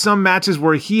were some matches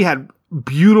where he had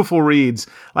beautiful reads.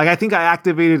 Like I think I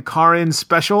activated Karin's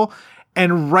special,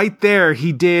 and right there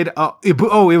he did. It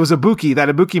was Ibuki, that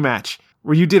Ibuki match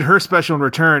where you did her special in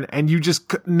return, and you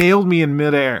just nailed me in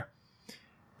midair,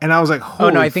 and I was like,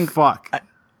 holy fuck.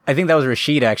 I think that was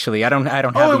Rashid, actually. I don't have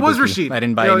it was Rashid. I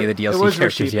didn't buy any of the DLC characters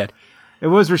Rashid. yet. It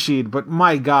was Rashid, but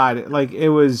my God, like it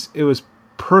was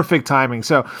perfect timing.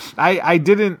 So I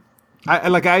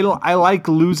like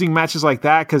losing matches like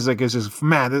that because like it's just,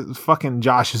 man, this fucking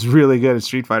Josh is really good at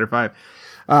Street Fighter V.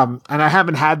 And I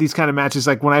haven't had these kind of matches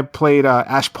like when I played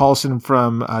Ash Paulson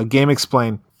from Game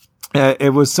Explain.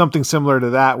 It was something similar to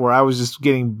that where I was just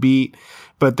getting beat.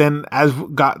 But then as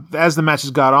the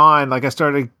matches got on, like I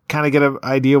started to kind of get an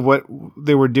idea of what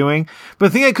they were doing. But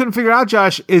the thing I couldn't figure out,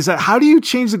 Josh, is that how do you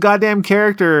change the goddamn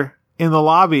character in the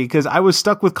lobby? Because I was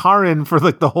stuck with Karin for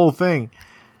like the whole thing.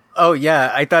 Oh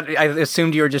yeah, I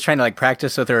assumed you were just trying to like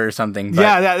practice with her or something. But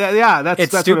yeah.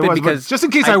 That's stupid what it was. because just in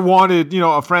case I wanted,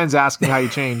 friends asking how you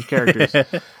change characters.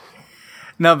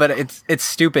 No, but it's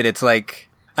stupid. It's like,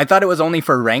 I thought it was only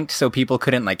for ranked, so people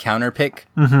couldn't like counter pick.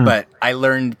 But I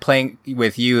learned playing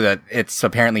with you that it's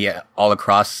apparently all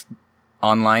across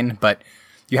online. But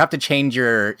you have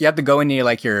to go into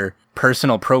like your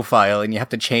personal profile, and you have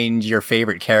to change your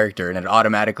favorite character, and it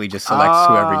automatically just selects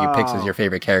whoever you pick as your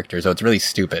favorite character. So it's really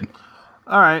stupid.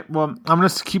 All right. Well, I'm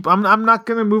not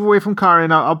gonna move away from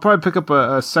Karin. I'll probably pick up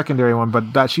a secondary one,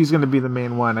 but she's gonna be the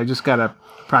main one. I just gotta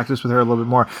practice with her a little bit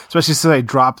more, especially since I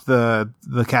dropped the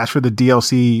cash for the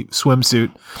DLC swimsuit,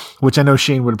 which I know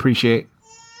Shane would appreciate.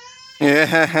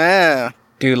 Yeah.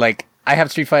 Dude, like, I have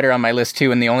Street Fighter on my list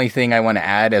too, and the only thing I want to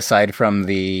add, aside from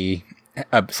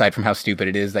how stupid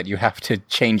it is that you have to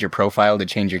change your profile to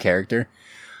change your character,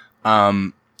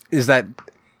 is that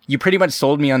you pretty much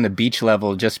sold me on the beach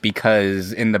level just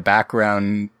because in the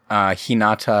background,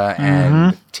 Hinata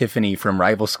and Tiffany from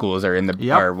Rival Schools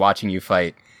are watching you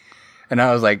fight. And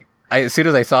I was like, as soon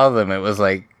as I saw them, it was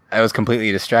like, I was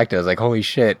completely distracted. I was like, holy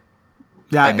shit.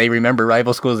 Yeah. And they remember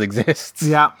Rival Schools exists.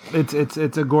 Yeah.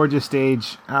 It's a gorgeous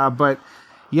stage. But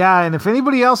yeah. And if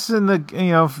anybody else in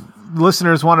the,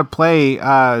 listeners want to play,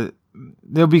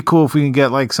 it'll be cool if we can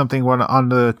get like something on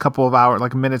the couple of hours,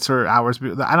 like minutes or hours,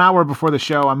 an hour before the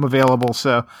show. I'm available.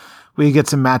 So we can get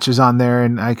some matches on there,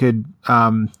 and I could,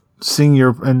 sing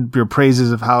your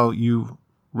praises of how you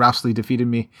rousely defeated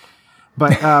me.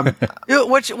 But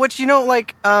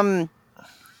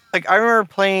like I remember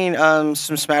playing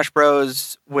some Smash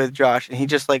Bros with Josh, and he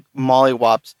just like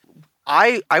mollywops.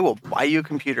 I will buy you a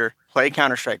computer, play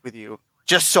Counter-Strike with you,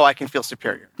 just so I can feel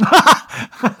superior.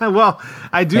 Well,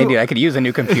 I do. Hey, dude, I could use a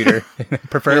new computer,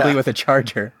 preferably with a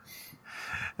charger.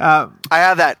 I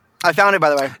have that. I found it, by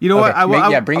the way. You know what?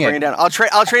 Bring it down. I'll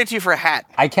trade it to you for a hat.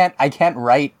 I can't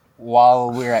write while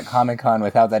we're at Comic-Con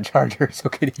without that charger. So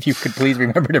if you could please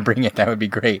remember to bring it, that would be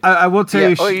great. I will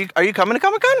tell you. Are you coming to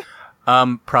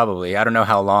Comic-Con? Probably. I don't know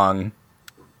how long,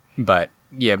 but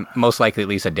yeah, most likely at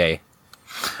least a day.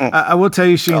 I will tell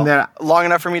you, Shane, that long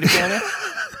enough for me to fan you.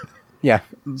 Yeah,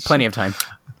 plenty of time.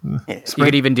 You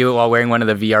could even do it while wearing one of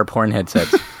the VR porn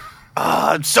headsets.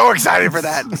 I'm so excited for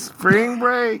that. Spring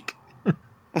break.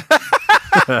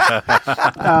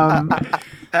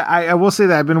 I will say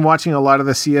that I've been watching a lot of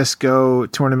the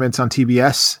CSGO tournaments on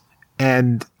TBS,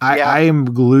 and I am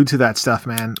glued to that stuff,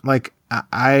 man. Like,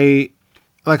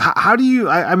 how do you,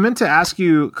 I meant to ask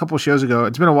you a couple shows ago,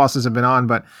 it's been a while since I've been on,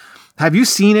 but have you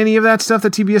seen any of that stuff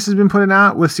that TBS has been putting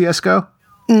out with CSGO?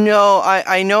 No,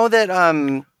 I know that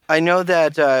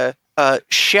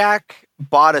Shaq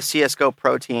bought a CSGO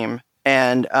pro team,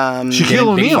 and Shaquille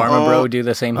O'Neal, Pharma Bro, do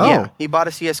the same thing. Yeah, he bought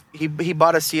a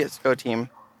CSGO team.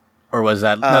 Or was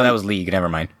that no? That was League. Never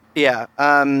mind. Yeah.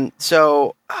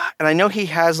 So, and I know he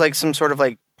has like some sort of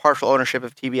like partial ownership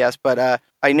of TBS, but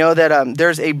I know that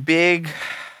there's a big,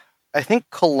 I think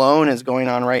Cologne is going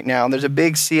on right now. There's a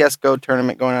big CSGO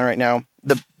tournament going on right now.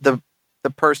 The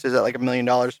purse is at like $1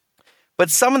 million. But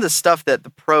some of the stuff that the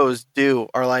pros do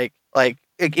are like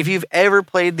if you've ever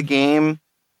played the game,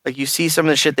 like you see some of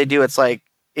the shit they do, it's like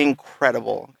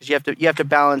incredible because you have to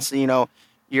balance,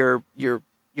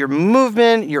 your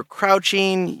movement, your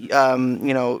crouching,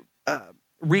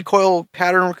 recoil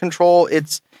pattern control.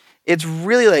 It's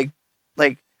really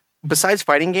like besides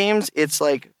fighting games, it's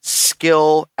like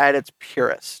skill at its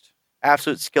purest,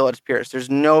 absolute skill at its purest.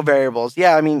 There's no variables.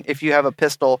 Yeah, I mean, if you have a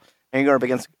pistol and you're going up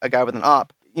against a guy with an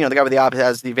op, the guy with the op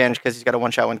has the advantage because he's got a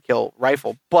one-shot, one-kill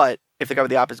rifle. But if the guy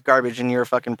with the op is garbage and you're a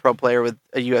fucking pro player with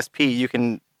a USP, you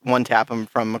can one-tap him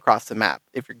from across the map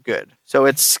if you're good. So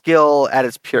it's skill at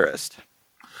its purest.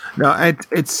 No,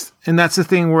 it's and that's the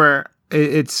thing where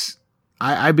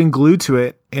I've been glued to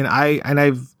it, and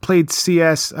I've played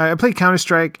CS. I played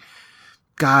Counter-Strike,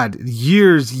 God,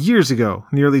 years ago,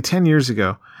 nearly 10 years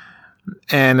ago,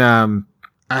 and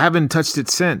I haven't touched it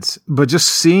since. But just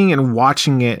seeing and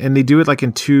watching it, and they do it like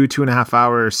in 2.5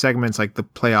 hour segments, like the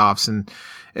playoffs, and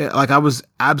I was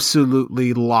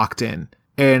absolutely locked in,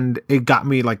 and it got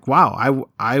me like, wow,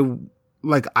 I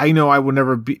know I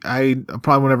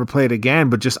probably will never play it again,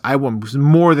 but just I was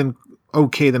more than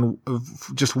okay than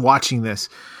just watching this.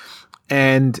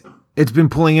 And it's been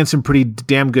pulling in some pretty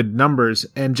damn good numbers.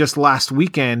 And just last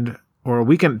weekend or a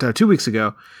weekend, 2 weeks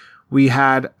ago, we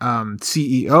had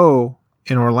CEO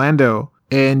in Orlando.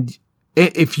 And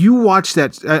if you watch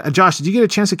that, Josh, did you get a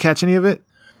chance to catch any of it?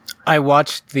 I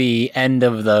watched the end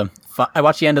of the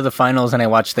finals, and I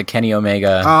watched the Kenny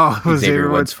Omega Xavier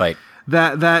Woods fight.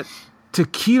 That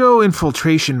Taquito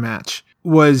infiltration match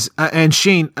was, and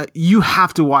Shane, you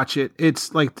have to watch it.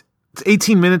 It's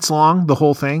 18 minutes long, the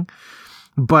whole thing,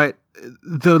 but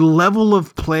the level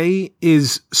of play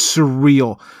is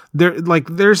surreal.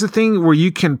 There's a thing where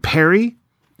you can parry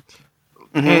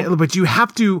but you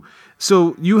have to.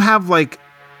 So you have like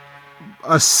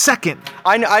a second.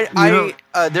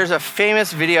 There's a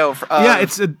famous video.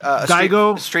 It's a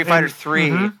Daigo Street Fighter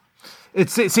 3.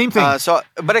 It's the same thing.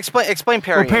 But explain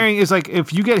parrying. Well, parrying is like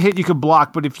if you get hit, you can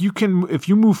block. But if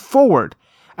you move forward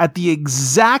at the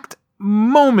exact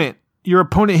moment your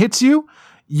opponent hits you,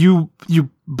 you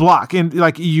block and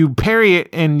like you parry it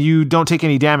and you don't take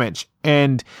any damage,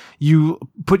 and you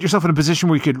put yourself in a position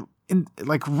where you could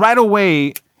like right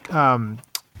away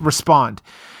respond.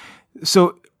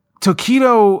 So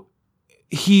Tokido,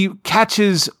 he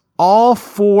catches all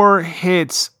 4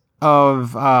 hits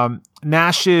of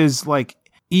Nash's like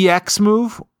EX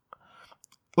move,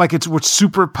 like it's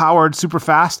super powered, super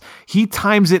fast. He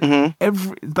times it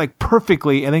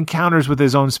perfectly, and then counters with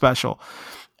his own special.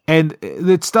 And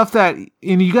it's stuff that,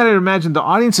 and you got to imagine the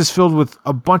audience is filled with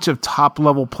a bunch of top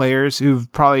level players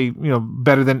who've probably,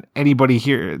 better than anybody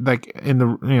here, like in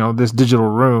the, this digital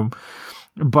room.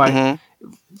 But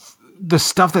the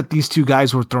stuff that these two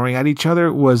guys were throwing at each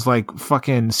other was like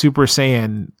fucking Super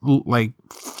Saiyan, like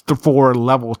 4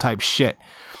 level type shit.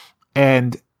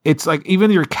 And it's like, even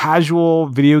your casual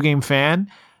video game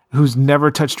fan who's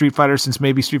never touched Street Fighter since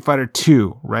maybe Street Fighter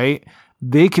 2, right?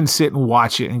 They can sit and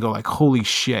watch it and go like, holy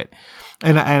shit.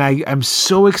 And I'm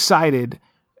so excited.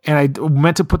 And I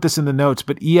meant to put this in the notes,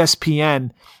 but ESPN,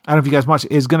 I don't know if you guys watch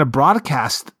it, is going to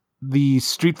broadcast the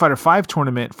Street Fighter 5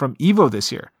 tournament from EVO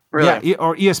this year. Really? Yeah,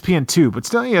 or ESPN 2, but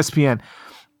still ESPN.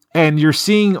 And you're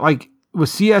seeing like with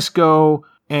CSGO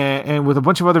and with a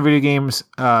bunch of other video games,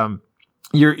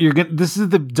 you're gonna, this is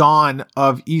the dawn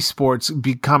of esports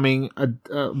becoming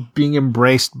being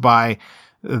embraced by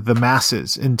the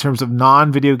masses in terms of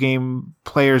non-video game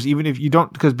players, even if you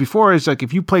don't, because before it's like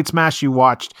if you played Smash, you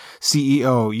watched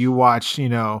CEO, you watched,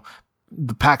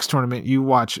 the PAX tournament, you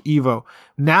watch EVO.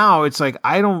 Now it's like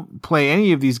I don't play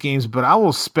any of these games, but I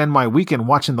will spend my weekend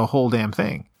watching the whole damn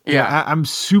thing. Yeah, I'm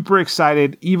super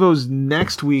excited. EVO's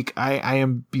next week. I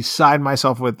am beside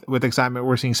myself with excitement.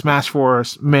 We're seeing Smash 4,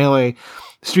 Melee,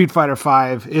 Street Fighter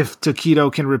 5. If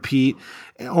Tokido can repeat,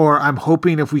 or I'm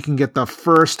hoping if we can get the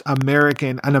first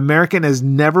American. An American has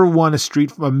never won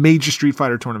a major Street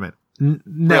Fighter tournament.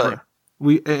 Never.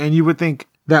 Really? And you would think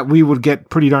that we would get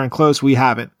pretty darn close. We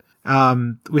haven't.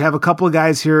 We have a couple of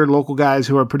guys here, local guys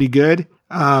who are pretty good.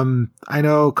 I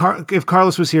know if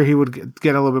Carlos was here, he would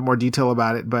get a little bit more detail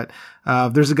about it, but,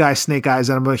 there's a guy, Snake Eyes,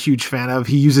 that I'm a huge fan of.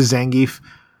 He uses Zangief.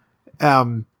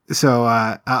 I'm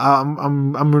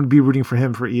going to be rooting for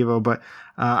him for EVO, but,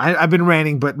 I've been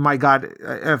ranting, but my God,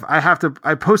 if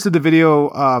I posted the video,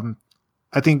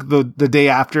 I think the day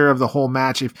after of the whole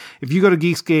match. If you go to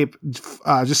Geekscape,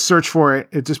 just search for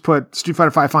it. Just put Street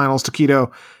Fighter 5 Finals,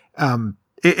 Tokido.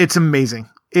 It's amazing.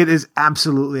 It is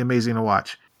absolutely amazing to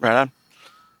watch. Right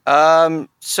on.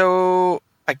 So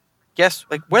I guess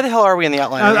like where the hell are we in the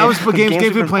outline? That was the games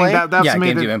we've been playing. That's the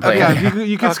main games thing. you've been playing. Yeah,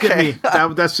 you can skip me.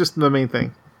 That's just the main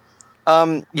thing.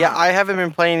 I haven't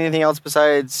been playing anything else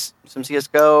besides some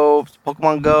CS:GO,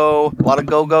 Pokemon Go, a lot of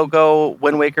Go,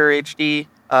 Wind Waker HD.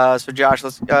 So Josh,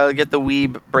 let's get the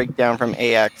weeb breakdown from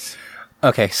AX.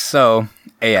 Okay, so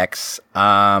AX.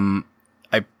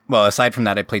 Aside from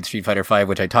that, I played Street Fighter 5,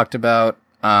 which I talked about.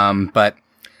 But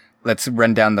let's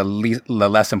run down the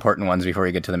less important ones before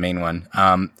we get to the main one.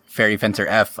 Fairy Fencer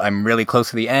F. I'm really close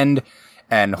to the end.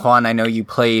 And Juan, I know you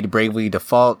played Bravely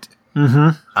Default. Mm-hmm.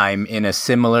 I'm in a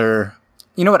similar...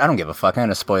 You know what? I don't give a fuck. I'm going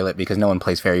to spoil it because no one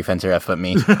plays Fairy Fencer F but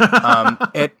me.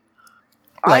 I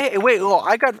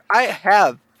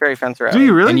have Fairy Fencer F. Do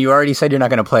you really? And you already said you're not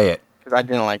going to play it. Because I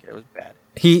didn't like it. It was bad.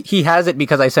 He has it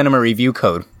because I sent him a review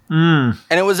code. Mm.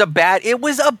 And it was a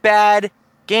bad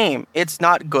game. It's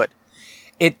not good.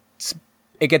 It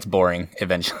gets boring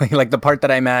eventually. Like the part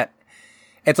that I'm at,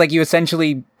 it's like you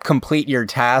essentially complete your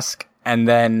task and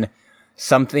then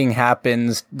something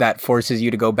happens that forces you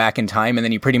to go back in time, and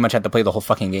then you pretty much have to play the whole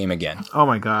fucking game again. Oh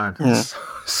my God.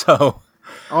 So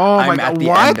I'm at the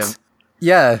end of...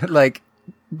 Yeah, like,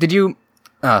 did you...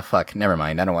 Oh, fuck, never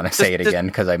mind. I don't want to say it again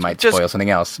because I might spoil something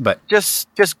else, but... Just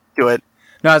do it.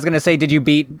 No, I was going to say, did you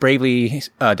beat Bravely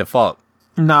Default?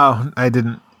 No, I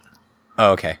didn't.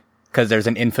 Oh, okay. Because there's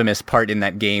an infamous part in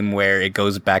that game where it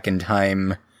goes back in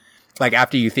time. Like,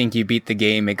 after you think you beat the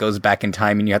game, it goes back in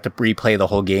time and you have to replay the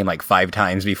whole game like 5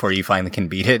 times before you finally can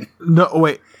beat it. No,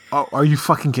 wait. Oh, are you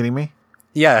fucking kidding me?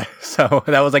 Yeah, so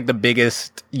that was like the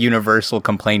biggest universal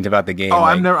complaint about the game. Oh,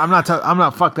 like, I'm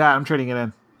not, fuck that. I'm trading it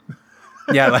in.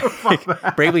 Yeah,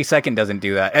 like, Bravely Second doesn't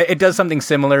do that. It does something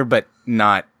similar, but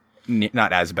not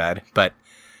as bad. But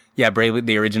yeah,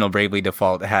 the original Bravely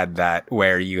Default had that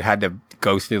where you had to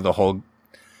go through the whole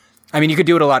I mean, you could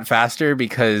do it a lot faster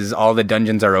because all the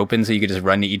dungeons are open, so you could just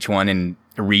run to each one and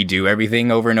redo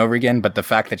everything over and over again. But the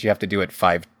fact that you have to do it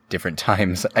 5 different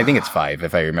times, I think it's 5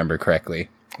 if I remember correctly,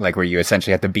 like where you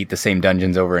essentially have to beat the same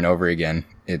dungeons over and over again.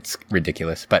 It's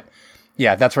ridiculous. But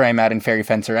yeah, that's where I'm at in Fairy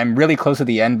Fencer. I'm really close to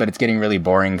the end, but it's getting really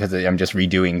boring because I'm just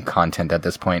redoing content at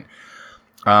this point.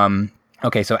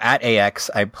 Okay, so at AX,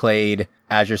 I played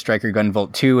Azure Striker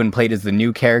Gunvolt 2 and played as the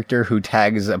new character who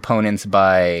tags opponents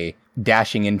by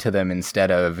dashing into them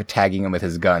instead of tagging them with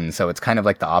his gun. So it's kind of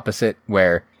like the opposite,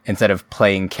 where instead of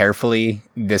playing carefully,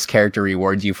 this character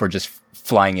rewards you for just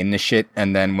flying into shit,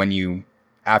 and then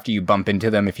after you bump into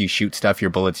them, if you shoot stuff,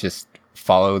 your bullets just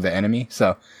follow the enemy.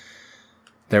 So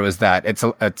there was that.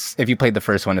 It's if you played the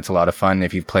first one, it's a lot of fun.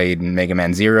 If you've played Mega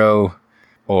Man Zero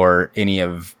or any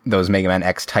of those Mega Man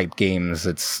X type games,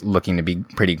 it's looking to be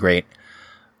pretty great.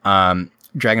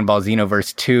 Dragon Ball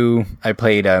Xenoverse 2, I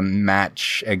played a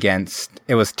match against,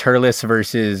 it was Turles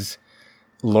versus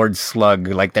Lord Slug.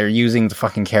 Like, they're using the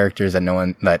fucking characters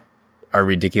that are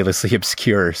ridiculously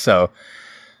obscure. So,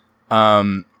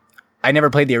 I never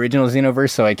played the original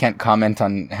Xenoverse, so I can't comment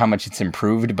on how much it's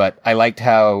improved, but I liked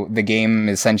how the game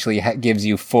essentially gives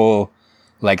you full,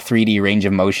 like, 3D range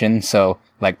of motion. So,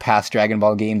 like, past Dragon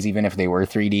Ball games, even if they were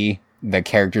 3D, the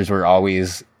characters were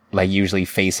always, like, usually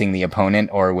facing the opponent,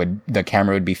 or the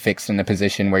camera would be fixed in a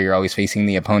position where you're always facing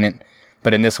the opponent.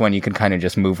 But in this one, you could kind of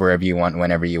just move wherever you want,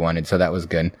 whenever you wanted, so that was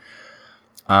good.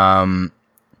 I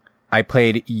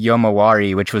played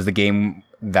Yomawari, which was the game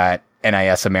that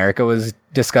NIS America was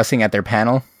discussing at their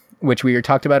panel, which we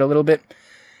talked about a little bit.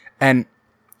 And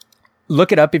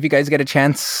look it up if you guys get a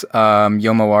chance.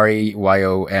 Yomawari,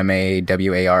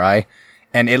 Yomawari.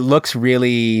 And it looks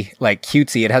really, like,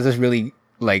 cutesy. It has this really,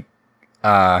 like,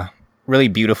 really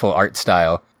beautiful art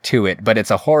style to it, but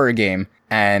it's a horror game.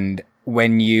 And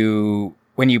when you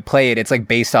play it, it's like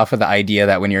based off of the idea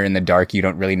that when you're in the dark, you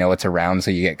don't really know what's around.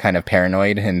 So you get kind of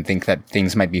paranoid and think that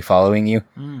things might be following you.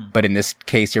 But in this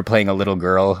case, you're playing a little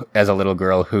girl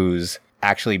who's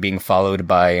actually being followed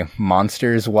by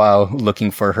monsters while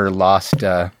looking for her lost,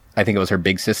 I think it was her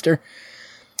big sister.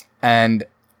 And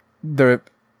the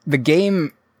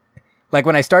game, like,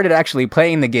 when I started actually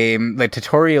playing the game, the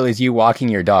tutorial is you walking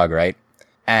your dog, right?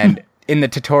 And in the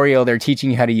tutorial, they're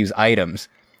teaching you how to use items.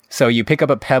 So you pick up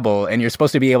a pebble, and you're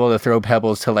supposed to be able to throw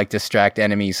pebbles to, like, distract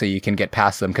enemies so you can get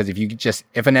past them. Because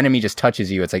if an enemy just touches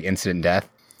you, it's like instant death.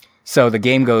 So the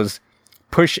game goes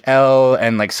push L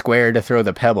and, like, square to throw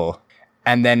the pebble.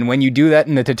 And then when you do that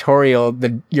in the tutorial,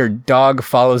 your dog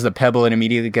follows the pebble and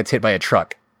immediately gets hit by a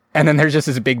truck. And then there's just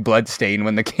this big blood stain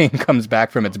when the game comes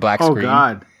back from its black screen. Oh,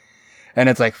 God. And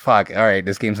it's like, fuck, all right,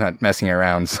 this game's not messing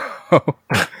around. So,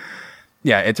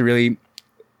 yeah, it's really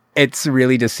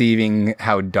deceiving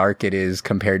how dark it is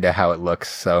compared to how it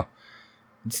looks. So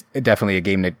it's definitely a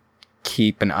game to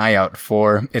keep an eye out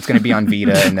for. It's going to be on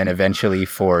Vita and then eventually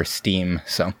for Steam.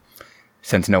 So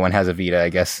since no one has a Vita, I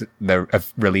guess the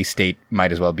release date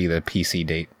might as well be the PC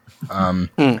date.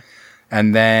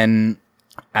 And then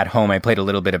at home, I played a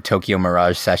little bit of Tokyo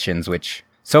Mirage Sessions, which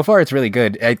so far it's really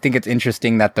good. I think it's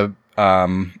interesting that the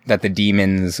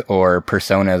demons or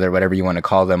personas or whatever you want to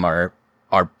call them are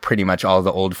pretty much all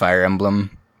the old Fire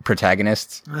Emblem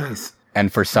protagonists. Nice.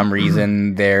 And for some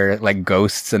reason, they're like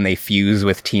ghosts and they fuse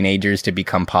with teenagers to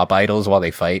become pop idols while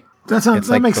they fight. That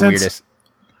makes sense. Weirdest.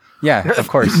 Yeah, of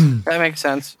course. That makes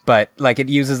sense. But like it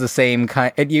uses the same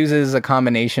it uses a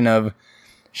combination of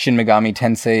Shin Megami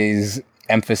Tensei's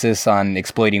emphasis on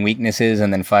exploiting weaknesses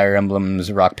and then Fire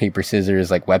Emblem's rock, paper,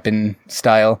 scissors, like weapon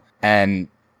style. And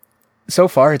so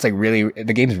far, it's like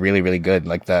the game's really, really good.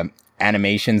 Like the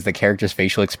animations, the characters'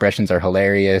 facial expressions are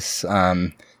hilarious.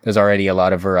 There's already a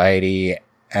lot of variety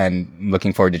and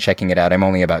looking forward to checking it out. I'm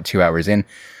only about 2 hours in.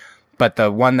 But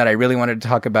the one that I really wanted to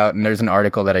talk about, and there's an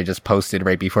article that I just posted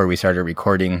right before we started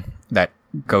recording that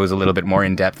goes a little bit more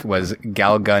in depth, was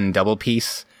Galgun Double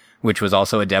Piece, which was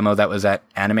also a demo that was at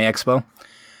Anime Expo.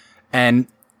 And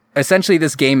essentially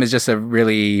this game is just a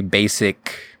really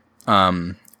basic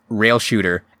rail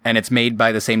shooter. And it's made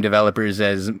by the same developers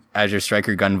as Azure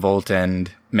Striker Gunvolt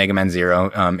and Mega Man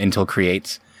Zero, Intel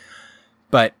Creates.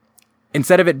 But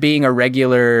instead of it being a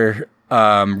regular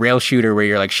rail shooter where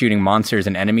you're like shooting monsters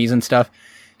and enemies and stuff,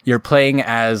 you're playing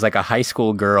as like a high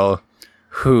school girl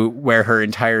where her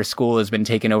entire school has been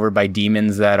taken over by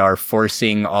demons that are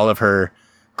forcing all of her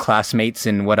classmates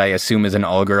in what I assume is an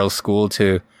all-girls school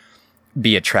to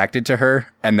be attracted to her.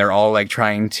 And they're all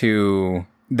trying to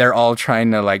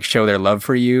like show their love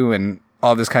for you and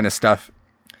all this kind of stuff.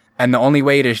 And the only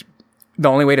way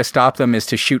to stop them is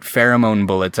to shoot pheromone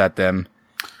bullets at them.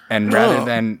 And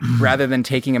rather than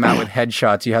taking them out with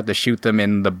headshots, you have to shoot them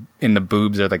in the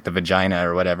boobs or like the vagina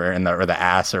or whatever, or the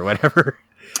ass or whatever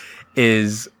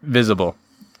is visible.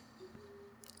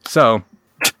 So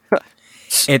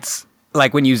it's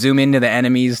like when you zoom into the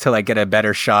enemies to like get a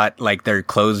better shot, like their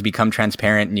clothes become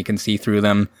transparent and you can see through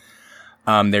them.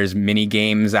 There's mini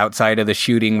games outside of the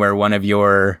shooting where one of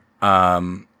your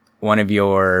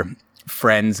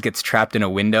friends gets trapped in a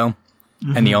window.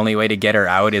 Mm-hmm. And the only way to get her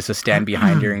out is to stand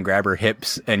behind her and grab her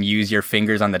hips and use your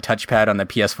fingers on the touchpad on the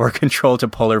PS4 control to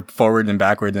pull her forward and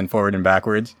backwards and forward and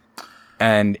backwards.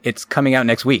 And it's coming out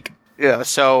next week. Yeah,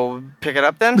 so pick it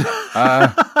up then?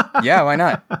 Yeah, why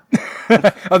not?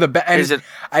 Is it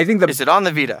on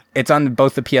the Vita? It's on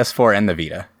both the PS4 and the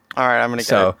Vita. All right, I'm going to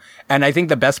get it. And I think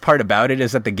the best part about it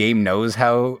is that the game knows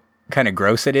how kind of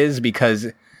gross it is, because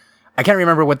I can't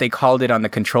remember what they called it on the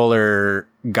controller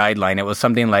guideline. It was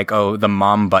something like, the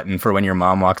mom button for when your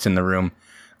mom walks in the room.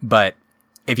 But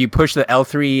if you push the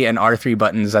L3 and R3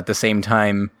 buttons at the same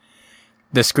time,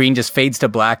 the screen just fades to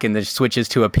black and then switches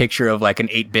to a picture of like an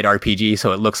 8-bit RPG,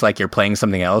 so it looks like you're playing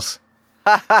something else.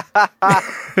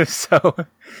 So,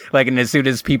 like, and as soon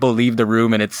as people leave the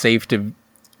room and it's safe to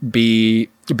be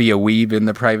a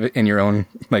weeb in your own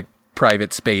like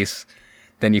private space,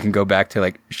 then you can go back to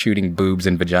like shooting boobs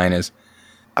and vaginas.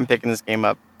 I'm picking this game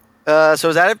up. So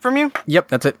is that it from you? Yep,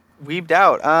 that's it. Weebed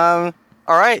out.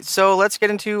 All right, so let's get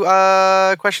into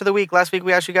question of the week. Last week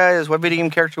we asked you guys, what video game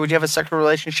character would you have a sexual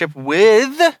relationship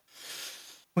with?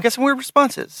 We got some weird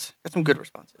responses. Got some good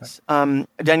responses.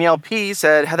 Danielle P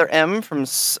said Heather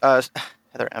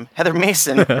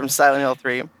Mason from Silent Hill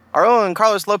 3. Our own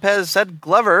Carlos Lopez said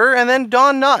Glover, and then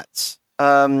Dawn Nuts.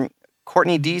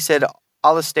 Courtney D said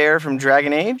Alistair from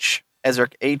Dragon Age. Ezra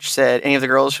H said any of the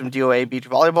girls from DOA Beach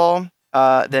Volleyball.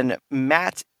 Then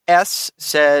Matt S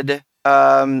said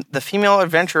the female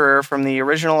adventurer from the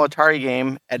original Atari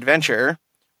game Adventure,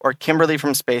 or Kimberly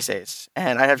from Space Ace.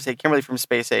 And I have to say Kimberly from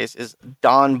Space Ace is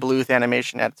Don Bluth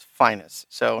animation at its finest.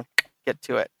 So get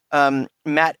to it.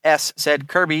 Matt S said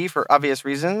Kirby for obvious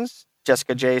reasons.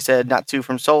 Jessica J said Natsu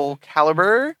from Soul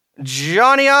Calibur.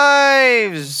 Johnny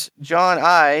Ives! John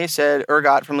I said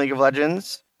Urgot from League of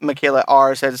Legends. Michaela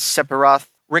R said Sephiroth.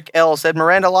 Rick L said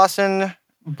Miranda Lawson.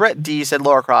 Brett D said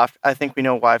Lara Croft. I think we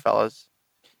know why, fellas.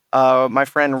 My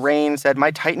friend Rain said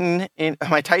my Titan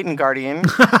Guardian.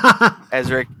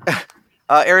 Ezric.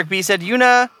 Eric B said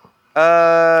Yuna.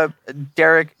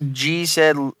 Derek G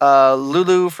said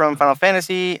Lulu from Final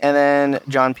Fantasy, and then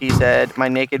John P said my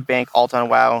Naked Bank alt on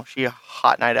WoW. She a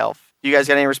hot night elf. You guys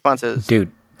got any responses?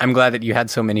 Dude, I'm glad that you had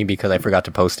so many because I forgot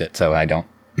to post it, so I don't.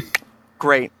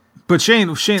 Great. But Shane,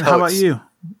 how about you?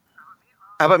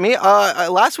 How about me?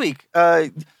 Last week,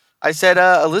 I said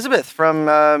Elizabeth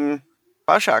from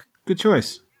Bioshock. Good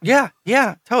choice. Yeah,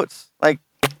 totes. Like,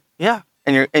 yeah.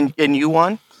 And you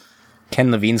won? Ken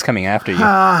Levine's coming after you.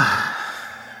 I'm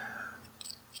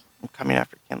coming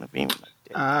after Ken Levine.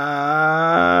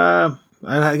 I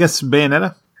guess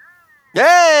Bayonetta.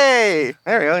 Yay!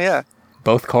 There we go, yeah.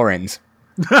 Both Corins.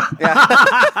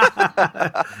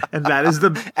 Yeah. And that is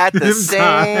at the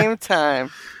same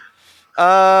time.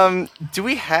 Do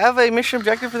we have a mission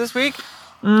objective for this week?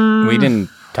 We didn't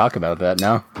talk about that,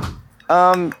 no.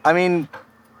 I mean,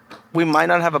 we might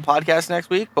not have a podcast next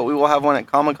week, but we will have one at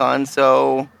Comic-Con,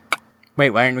 so...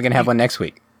 Wait, why aren't we going to have one next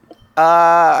week?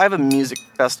 I have a music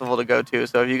festival to go to,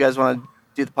 so if you guys want to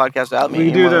do the podcast without me... We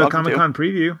can do the Comic-Con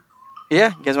preview.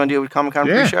 Yeah, you guys want to do a Comic-Con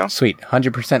pre-show? Sweet,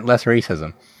 100% less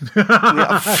racism.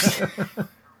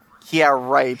 Yeah,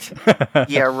 right.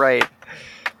 Yeah, right.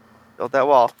 Built that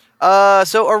wall.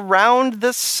 So around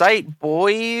the site,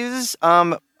 boys.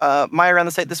 My around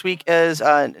the site this week is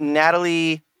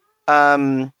Natalie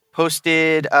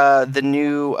posted the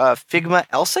new Figma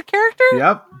Elsa character.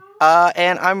 Yep.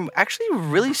 And I'm actually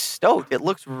really stoked. It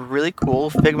looks really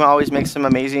cool. Figma always makes some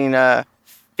amazing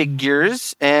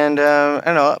figures, and I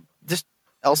don't know. Just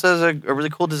Elsa is a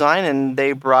really cool design, and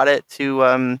they brought it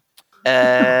to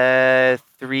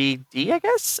 3D, I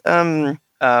guess.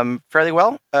 Fairly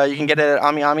well. You can get it at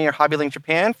AmiAmi or Hobby Link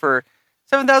Japan for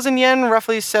 7,000 yen,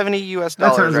 roughly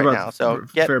 $70 right now. So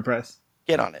fair price.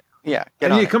 Get on it. Yeah,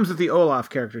 and it comes with the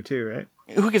Olaf character too, right?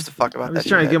 Who gives a fuck about that? I'm just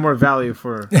trying to get more value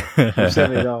for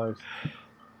 $70.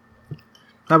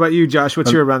 How about you, Josh?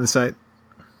 What's your around the site?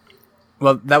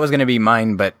 Well, that was going to be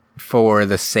mine, but for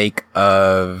the sake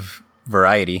of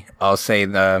variety, I'll say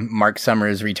the Mark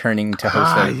Summers returning to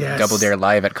host Double Dare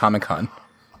Live at Comic-Con.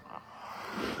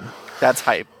 That's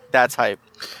hype. I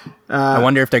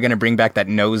wonder if they're going to bring back that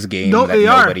nose game that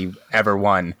nobody ever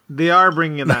won. They are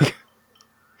bringing that.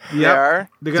 They are?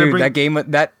 They're gonna that game,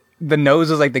 the nose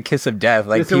was like the kiss of death.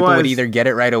 Like, Yes, it people would was. either get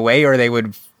it right away or they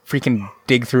would freaking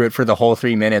dig through it for the whole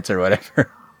 3 minutes or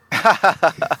whatever.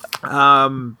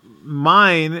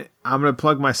 Mine, I'm going to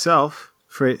plug myself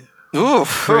for Ooh,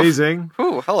 phrasing.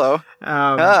 Ooh, hello.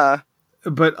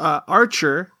 But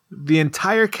Archer, the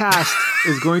entire cast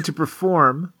is going to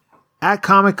perform at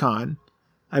Comic-Con.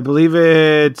 I believe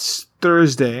it's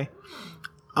Thursday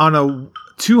on a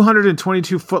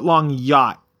 222-foot-long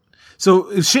yacht.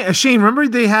 So, Shane, remember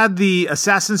they had the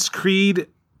Assassin's Creed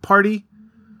party?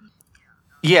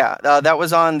 Yeah, that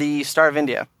was on the Star of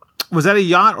India. Was that a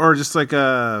yacht or just like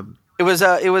a... It was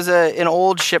an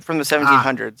old ship from the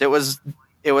 1700s.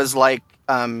 It was like,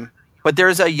 but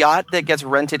there's a yacht that gets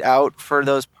rented out for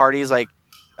those parties. Like,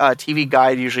 TV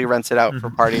Guide usually rents it out for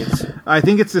parties. I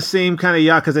think it's the same kind of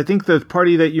yacht because I think the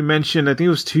party that you mentioned, I think it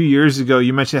was 2 years ago,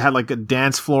 you mentioned it had like a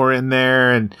dance floor in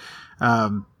there and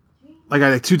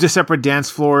like two separate dance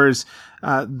floors.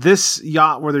 This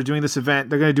yacht where they're doing this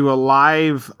event, they're going to do a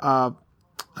live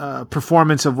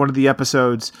performance of one of the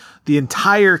episodes. The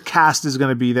entire cast is going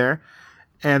to be there,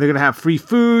 and they're going to have free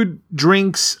food,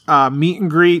 drinks, meet and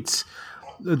greets.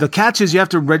 The catch is you have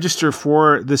to register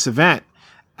for this event.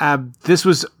 This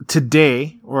was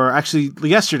today, or actually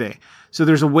yesterday. So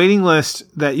there's a waiting list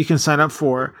that you can sign up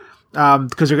for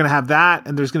because they're going to have that,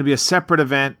 and there's going to be a separate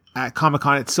event at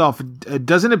Comic-Con itself. It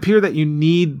doesn't appear that you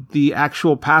need the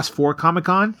actual pass for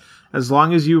Comic-Con. As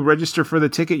long as you register for the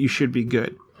ticket, you should be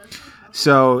good.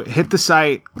 So hit the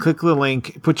site, click the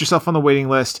link, put yourself on the waiting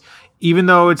list. Even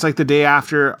though it's like the day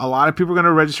after, a lot of people are going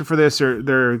to register for this, or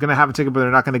they're going to have a ticket, but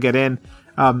they're not going to get in.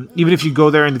 Even if you go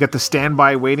there and get the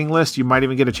standby waiting list, you might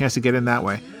even get a chance to get in that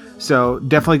way. So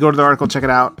definitely go to the article, check it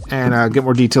out, and get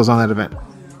more details on that event.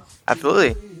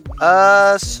 Absolutely.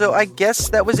 So I guess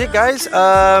that was it, guys.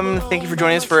 Thank you for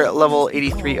joining us for level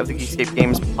 83 of the Geekscape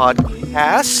Games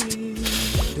podcast.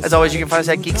 As always, you can find us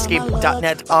at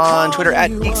geekscape.net, on Twitter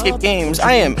at Geekscape Games.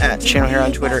 I am at Channel here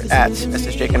on Twitter at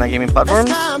SSJK on gaming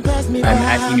platforms. I'm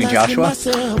at Inu Joshua.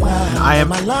 And I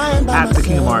am at the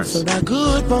King of Mars. All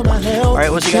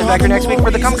right, we'll see you guys back here next week for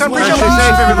the Comic-Con pre-show. Stay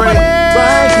safe, everybody.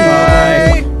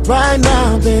 Right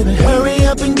now, baby, hurry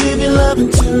up and give your loving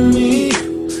to me.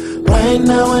 Right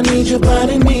now, I need your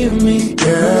body near me.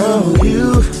 Girl,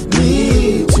 you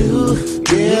need to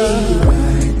get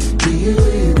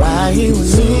right here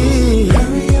with me.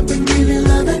 Hurry up and give your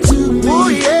loving to me. Oh,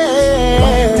 yeah.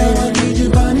 Right now, I need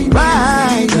your body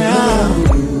right now.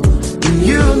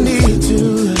 You need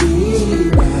to be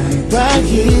right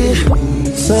here.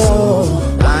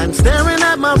 So, I'm staring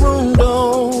at my room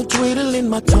door, twiddling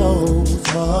my toes,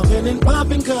 talking and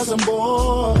popping cause I'm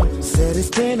bored. Said it's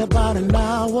been about an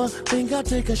hour, think I'll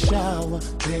take a shower,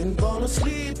 then fall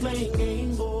asleep playing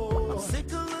game board. I'm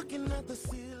sick of looking at the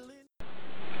ceiling.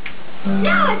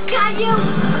 Now it's got you!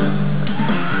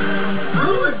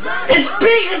 Who's that? It's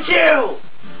Pikachu!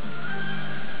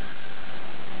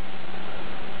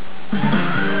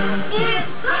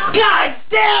 God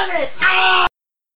damn it! Ah!